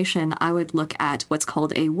information, I would look at what's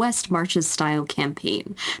called a West Marches style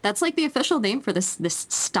campaign. That's like the official name for this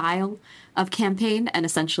style of campaign, and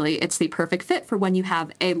essentially it's the perfect fit for when you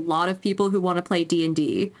have a lot of people who want to play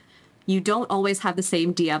D&D. You don't always have the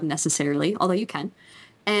same DM necessarily, although you can,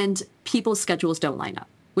 and people's schedules don't line up.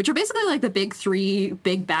 Which are basically like the big 3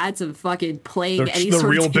 big bads of fucking playing any sort of The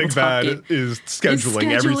real big bad game. is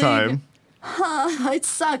scheduling every time. It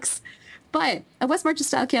sucks. But a West Marches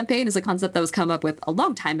style campaign is a concept that was come up with a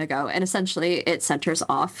long time ago, and essentially it centers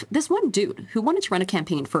off this one dude who wanted to run a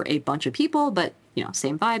campaign for a bunch of people, but,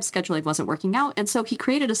 same vibes, scheduling wasn't working out, and so he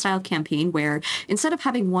created a style campaign where instead of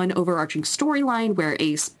having one overarching storyline where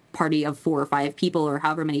a party of 4 or 5 people or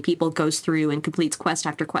however many people goes through and completes quest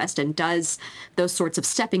after quest and does those sorts of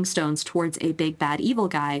stepping stones towards a big bad evil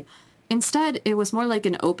guy. Instead, it was more like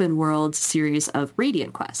an open world series of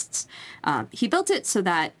radiant quests. He built it so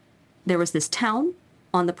that there was this town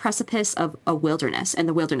on the precipice of a wilderness, and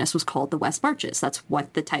the wilderness was called the West Marches. That's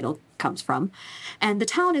what the title comes from. And the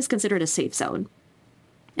town is considered a safe zone,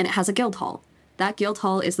 and it has a guild hall. That guild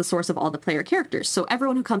hall is the source of all the player characters. So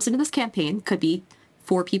everyone who comes into this campaign could be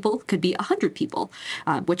 4 people, could be 100 people,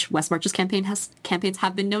 which West Marches campaigns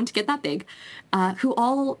have been known to get that big, who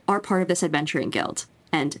all are part of this adventuring guild.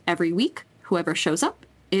 And every week, whoever shows up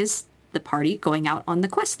is the party going out on the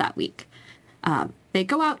quest that week. They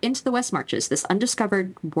go out into the West Marches, this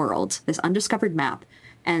undiscovered world, this undiscovered map,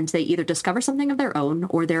 and they either discover something of their own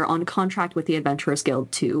or they're on contract with the Adventurers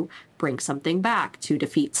Guild to bring something back, to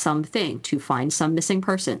defeat something, to find some missing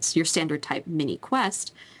persons, your standard type mini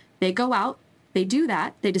quest. They go out. They do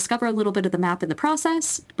that. They discover a little bit of the map in the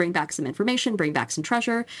process, bring back some information, bring back some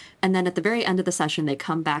treasure, and then at the very end of the session, they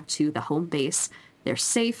come back to the home base. They're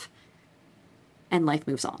safe, and life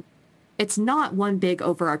moves on. It's not one big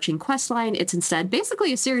overarching quest line. It's instead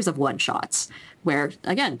basically a series of one-shots where,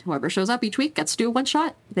 again, whoever shows up each week gets to do a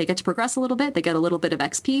one-shot. They get to progress a little bit. They get a little bit of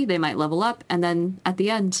XP. They might level up, and then at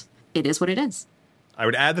the end, it is what it is. I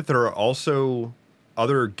would add that there are also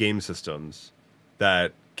other game systems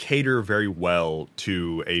that cater very well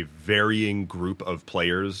to a varying group of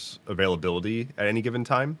players' availability at any given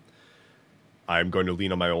time. I'm going to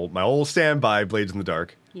lean on my old standby, Blades in the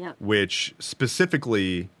Dark, which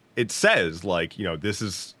specifically it says this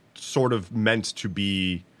is sort of meant to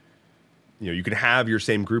be, you can have your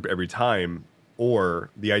same group every time, or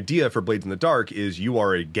the idea for Blades in the Dark is you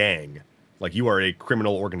are a gang, like you are a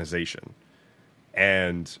criminal organization,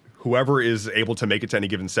 and whoever is able to make it to any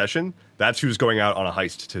given session, that's who's going out on a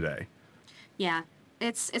heist today. Yeah,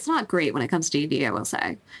 it's not great when it comes to D&D, I will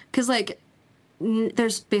say. Because,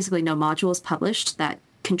 there's basically no modules published that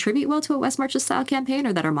contribute well to a West Marches style campaign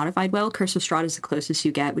or that are modified well. Curse of Strahd is the closest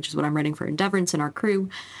you get, which is what I'm running for Endeavorance and our crew.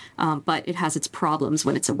 But it has its problems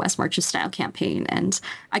when it's a West Marches style campaign. And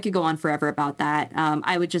I could go on forever about that.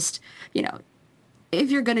 I would just, if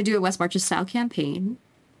you're going to do a West Marches style campaign,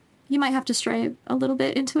 you might have to stray a little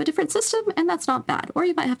bit into a different system, and that's not bad. Or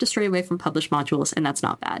you might have to stray away from published modules, and that's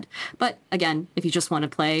not bad. But again, if you just want to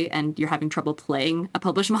play and you're having trouble playing a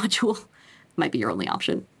published module, might be your only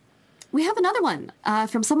option. We have another one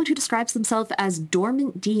from someone who describes themselves as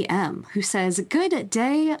Dormant DM, who says, "Good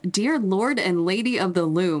day, dear Lord and Lady of the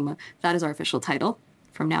Loom." That is our official title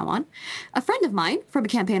from now on. "A friend of mine from a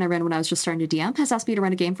campaign I ran when I was just starting to DM has asked me to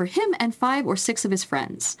run a game for him and 5 or 6 of his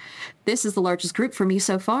friends. This is the largest group for me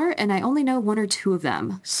so far, and I only know 1 or 2 of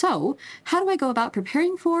them. So, how do I go about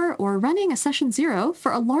preparing for or running a session 0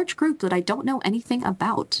 for a large group that I don't know anything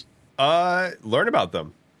about?" Learn about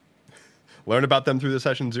them. Learn about them through the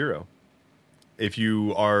session 0. If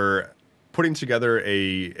you are putting together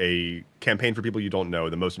a campaign for people you don't know,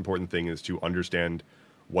 the most important thing is to understand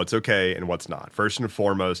what's okay and what's not. First and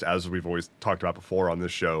foremost, as we've always talked about before on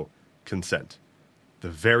this show, consent. The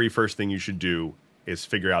very first thing you should do is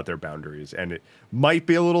figure out their boundaries. And it might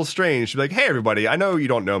be a little strange to be like, "Hey, everybody, I know you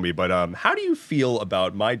don't know me, but how do you feel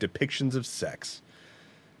about my depictions of sex?"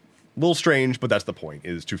 A little strange, but that's the point,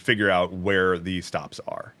 is to figure out where the stops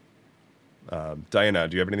are. Diana,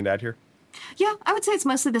 do you have anything to add here? Yeah, I would say it's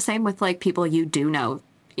mostly the same with people you do know,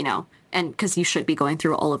 And because you should be going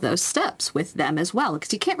through all of those steps with them as well,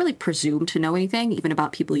 because you can't really presume to know anything, even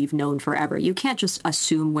about people you've known forever. You can't just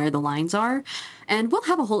assume where the lines are. And we'll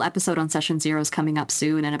have a whole episode on Session Zeros coming up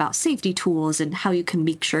soon and about safety tools and how you can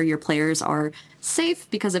make sure your players are safe,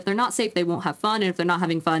 because if they're not safe, they won't have fun. And if they're not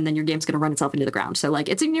having fun, then your game's going to run itself into the ground. So, like,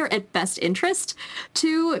 it's in your best interest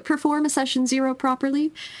to perform a Session Zero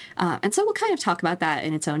properly. And so we'll kind of talk about that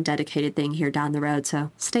in its own dedicated thing here down the road.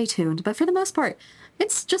 So stay tuned. But for the most part,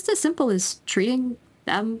 it's just as simple as treating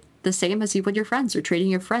them the same as you would your friends, or treating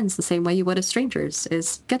your friends the same way you would as strangers,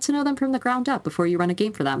 is get to know them from the ground up before you run a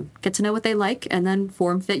game for them. Get to know what they like and then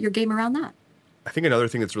form fit your game around that. I think another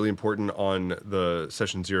thing that's really important on the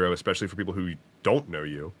Session Zero, especially for people who don't know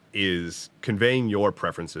you, is conveying your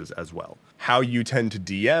preferences as well. How you tend to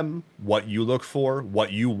DM, what you look for,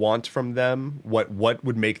 what you want from them, what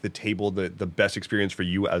would make the table the best experience for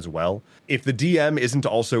you as well. If the DM isn't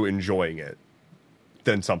also enjoying it,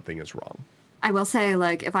 then something is wrong. I will say,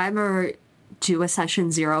 like, if I ever do a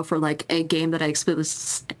Session Zero for, like, a game that I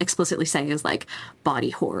explicitly say is, like, body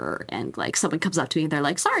horror, and, like, someone comes up to me and they're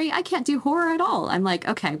like, sorry, I can't do horror at all. I'm like,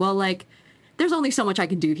 okay, well, like, there's only so much I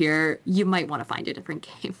can do here. You might want to find a different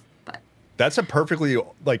game. But that's a perfectly,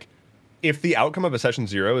 like, if the outcome of a Session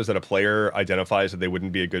Zero is that a player identifies that they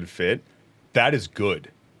wouldn't be a good fit, that is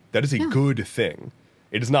good. That is a good thing.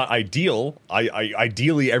 It is not ideal.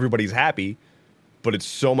 Ideally, everybody's happy. But it's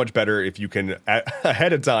so much better if you can,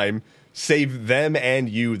 ahead of time, save them and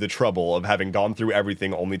you the trouble of having gone through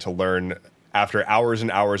everything only to learn after hours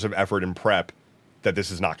and hours of effort and prep that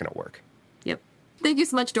this is not going to work. Yep. Thank you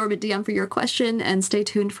so much, Dormant DM, for your question, and stay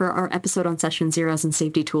tuned for our episode on Session Zeros and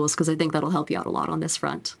safety tools, because I think that'll help you out a lot on this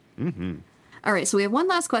front. Mm-hmm. All right, so we have one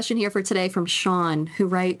last question here for today from Sean, who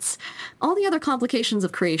writes, all the other complications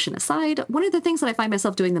of creation aside, one of the things that I find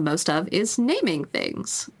myself doing the most of is naming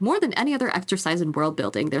things. More than any other exercise in world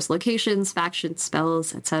building, there's locations, factions,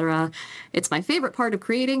 spells, etc. It's my favorite part of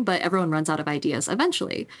creating, but everyone runs out of ideas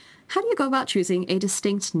eventually. How do you go about choosing a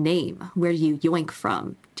distinct name? Where do you yoink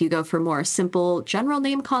from? Do you go for more simple, general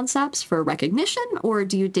name concepts for recognition, or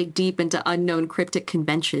do you dig deep into unknown cryptic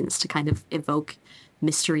conventions to kind of evoke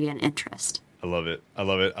mystery and interest? I love it. I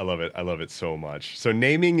love it. I love it. I love it so much. So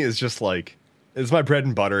naming is just like, it's my bread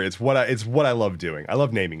and butter. It's what I love doing. I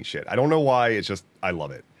love naming shit. I don't know why. It's just, I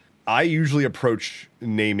love it. I usually approach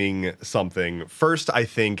naming something first. I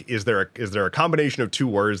think, is there a combination of two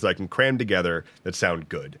words that I can cram together that sound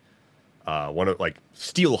good? One of, like,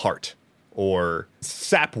 Steelheart or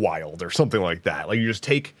Sapwild or something like that. Like, you just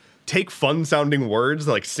take fun sounding words,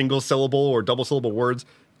 like single syllable or double syllable words,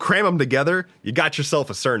 cram them together. You got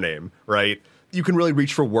yourself a surname, right? You can really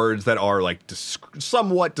reach for words that are, like,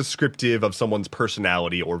 somewhat descriptive of someone's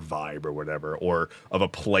personality or vibe or whatever, or of a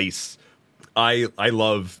place. I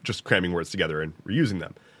love just cramming words together and reusing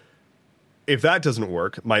them. If that doesn't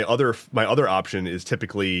work, my other option is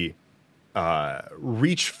typically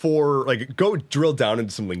reach for, like, go drill down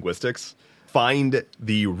into some linguistics, find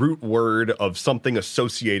the root word of something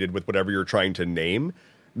associated with whatever you're trying to name.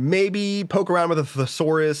 Maybe poke around with a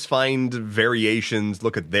thesaurus, find variations,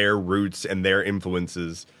 look at their roots and their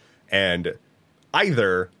influences, and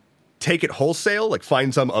either take it wholesale, like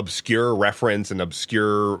find some obscure reference, an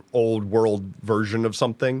obscure old world version of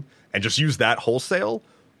something, and just use that wholesale,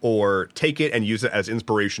 or take it and use it as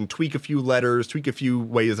inspiration, tweak a few letters, tweak a few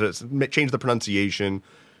ways that it's, change the pronunciation,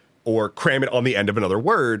 or cram it on the end of another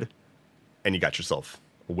word, and you got yourself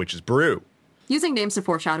a witch's brew. Using names to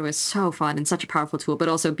foreshadow is so fun and such a powerful tool, but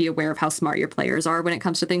also be aware of how smart your players are when it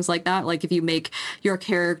comes to things like that. Like, if you make your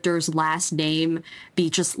character's last name be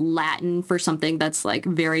just Latin for something that's, like,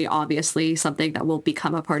 very obviously something that will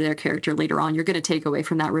become a part of their character later on, you're going to take away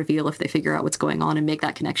from that reveal if they figure out what's going on and make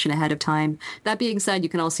that connection ahead of time. That being said, you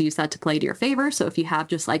can also use that to play to your favor. So if you have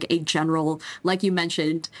just, like, a general, like you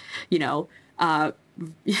mentioned, you know,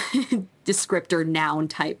 descriptor noun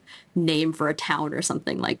type name for a town or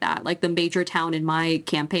something like that. Like, the major town in my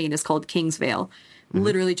campaign is called Kingsvale. Mm-hmm.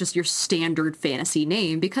 Literally just your standard fantasy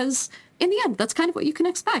name, because in the end, that's kind of what you can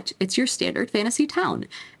expect. It's your standard fantasy town.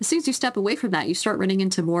 As soon as you step away from that, you start running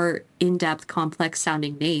into more in-depth, complex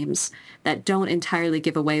sounding names that don't entirely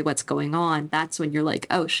give away what's going on. That's when you're like,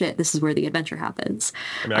 oh shit, this is where the adventure happens.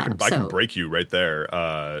 I mean, I can break you right there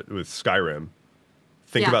with Skyrim.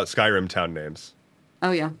 Think about Skyrim town names.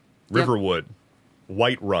 Oh, yeah. Riverwood,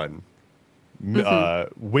 Whiterun,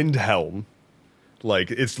 Windhelm. Like,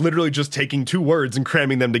 it's literally just taking two words and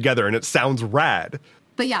cramming them together, and it sounds rad.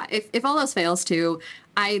 But yeah, if all else fails too,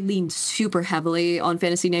 I lean super heavily on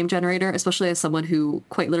Fantasy Name Generator, especially as someone who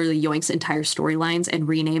quite literally yoinks entire storylines and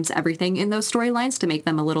renames everything in those storylines to make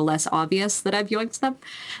them a little less obvious that I've yoinked them.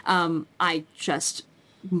 I just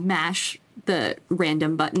mash the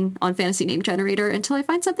random button on Fantasy Name Generator until I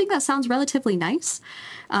find something that sounds relatively nice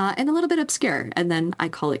and a little bit obscure, and then I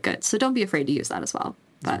call it good. So don't be afraid to use that as well.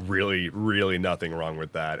 But really, really nothing wrong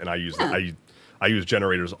with that. And I use I use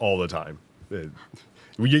generators all the time.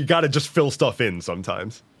 You got to just fill stuff in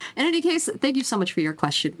sometimes. In any case, thank you so much for your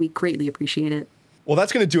question. We greatly appreciate it. Well,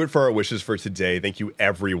 that's going to do it for our wishes for today. Thank you,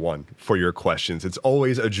 everyone, for your questions. It's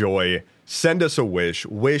always a joy. Send us a wish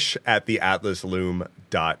at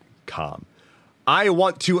theatlasloom.com. I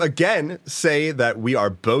want to again say that we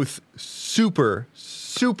are both super,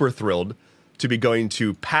 super thrilled to be going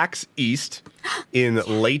to PAX East in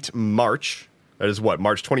late March. That is what,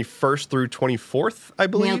 March 21st through 24th, I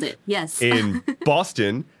believe? Nailed it, yes. In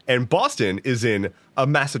Boston. And Boston is in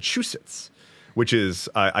Massachusetts, which is,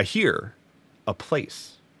 I hear, a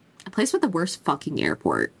place. A place with the worst fucking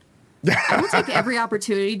airport. I will take every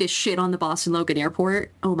opportunity to shit on the Boston Logan Airport.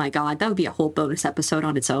 Oh my God, that would be a whole bonus episode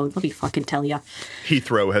on its own. Let me fucking tell ya.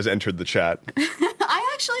 Heathrow has entered the chat.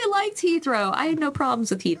 I actually liked Heathrow. I had no problems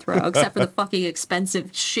with Heathrow, except for the fucking expensive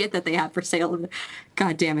shit that they have for sale.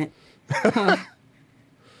 God damn it.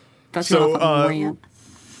 That's so, not a fucking rant.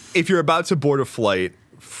 If you're about to board a flight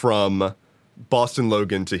from Boston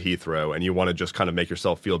Logan to Heathrow and you want to just kind of make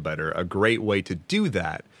yourself feel better, a great way to do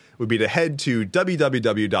that would be to head to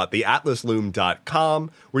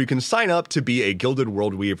www.theatlasloom.com, where you can sign up to be a Gilded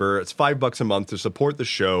World Weaver. It's $5 a month to support the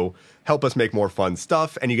show, help us make more fun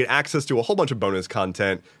stuff, and you get access to a whole bunch of bonus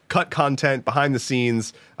content, cut content, behind the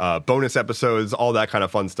scenes, bonus episodes, all that kind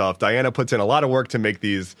of fun stuff. Diana puts in a lot of work to make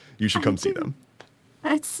these. You should come see them.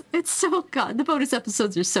 It's so good. The bonus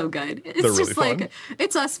episodes are so good. It's They're really just fun. like,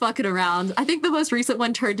 it's us fucking around. I think the most recent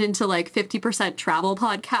one turned into like 50% travel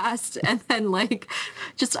podcast and then like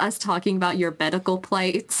just us talking about your medical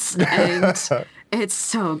plights. And it's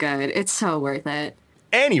so good. It's so worth it.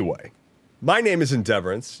 Anyway, my name is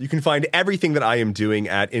Endeavorance. You can find everything that I am doing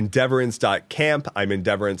at endeavorance.camp. I'm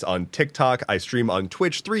Endeavorance on TikTok. I stream on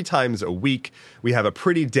Twitch 3 times a week. We have a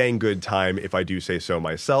pretty dang good time, if I do say so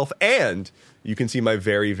myself. And you can see my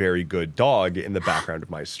very, very good dog in the background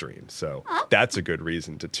of my stream. So that's a good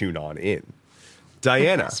reason to tune on in.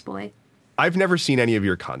 Diana, Yes, boy. I've never seen any of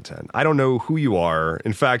your content. I don't know who you are.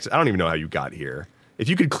 In fact, I don't even know how you got here. If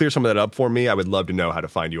you could clear some of that up for me, I would love to know how to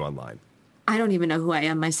find you online. I don't even know who I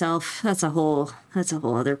am myself. That's a whole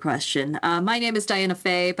other question. My name is Diana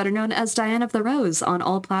Faye, better known as Diana of the Rose on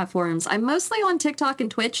all platforms. I'm mostly on TikTok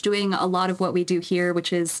and Twitch doing a lot of what we do here,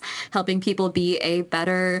 which is helping people be a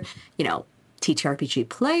better, TTRPG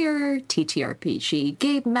player, TTRPG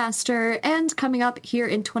game master, and coming up here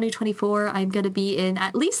in 2024, I'm going to be in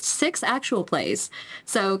at least 6 actual plays.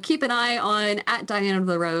 So keep an eye on at Diana of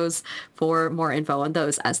the Rose for more info on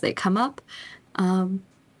those as they come up.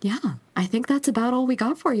 Yeah, I think that's about all we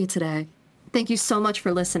got for you today. Thank you so much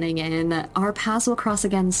for listening in. Our paths will cross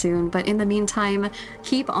again soon, but in the meantime,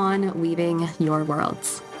 keep on weaving your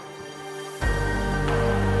worlds.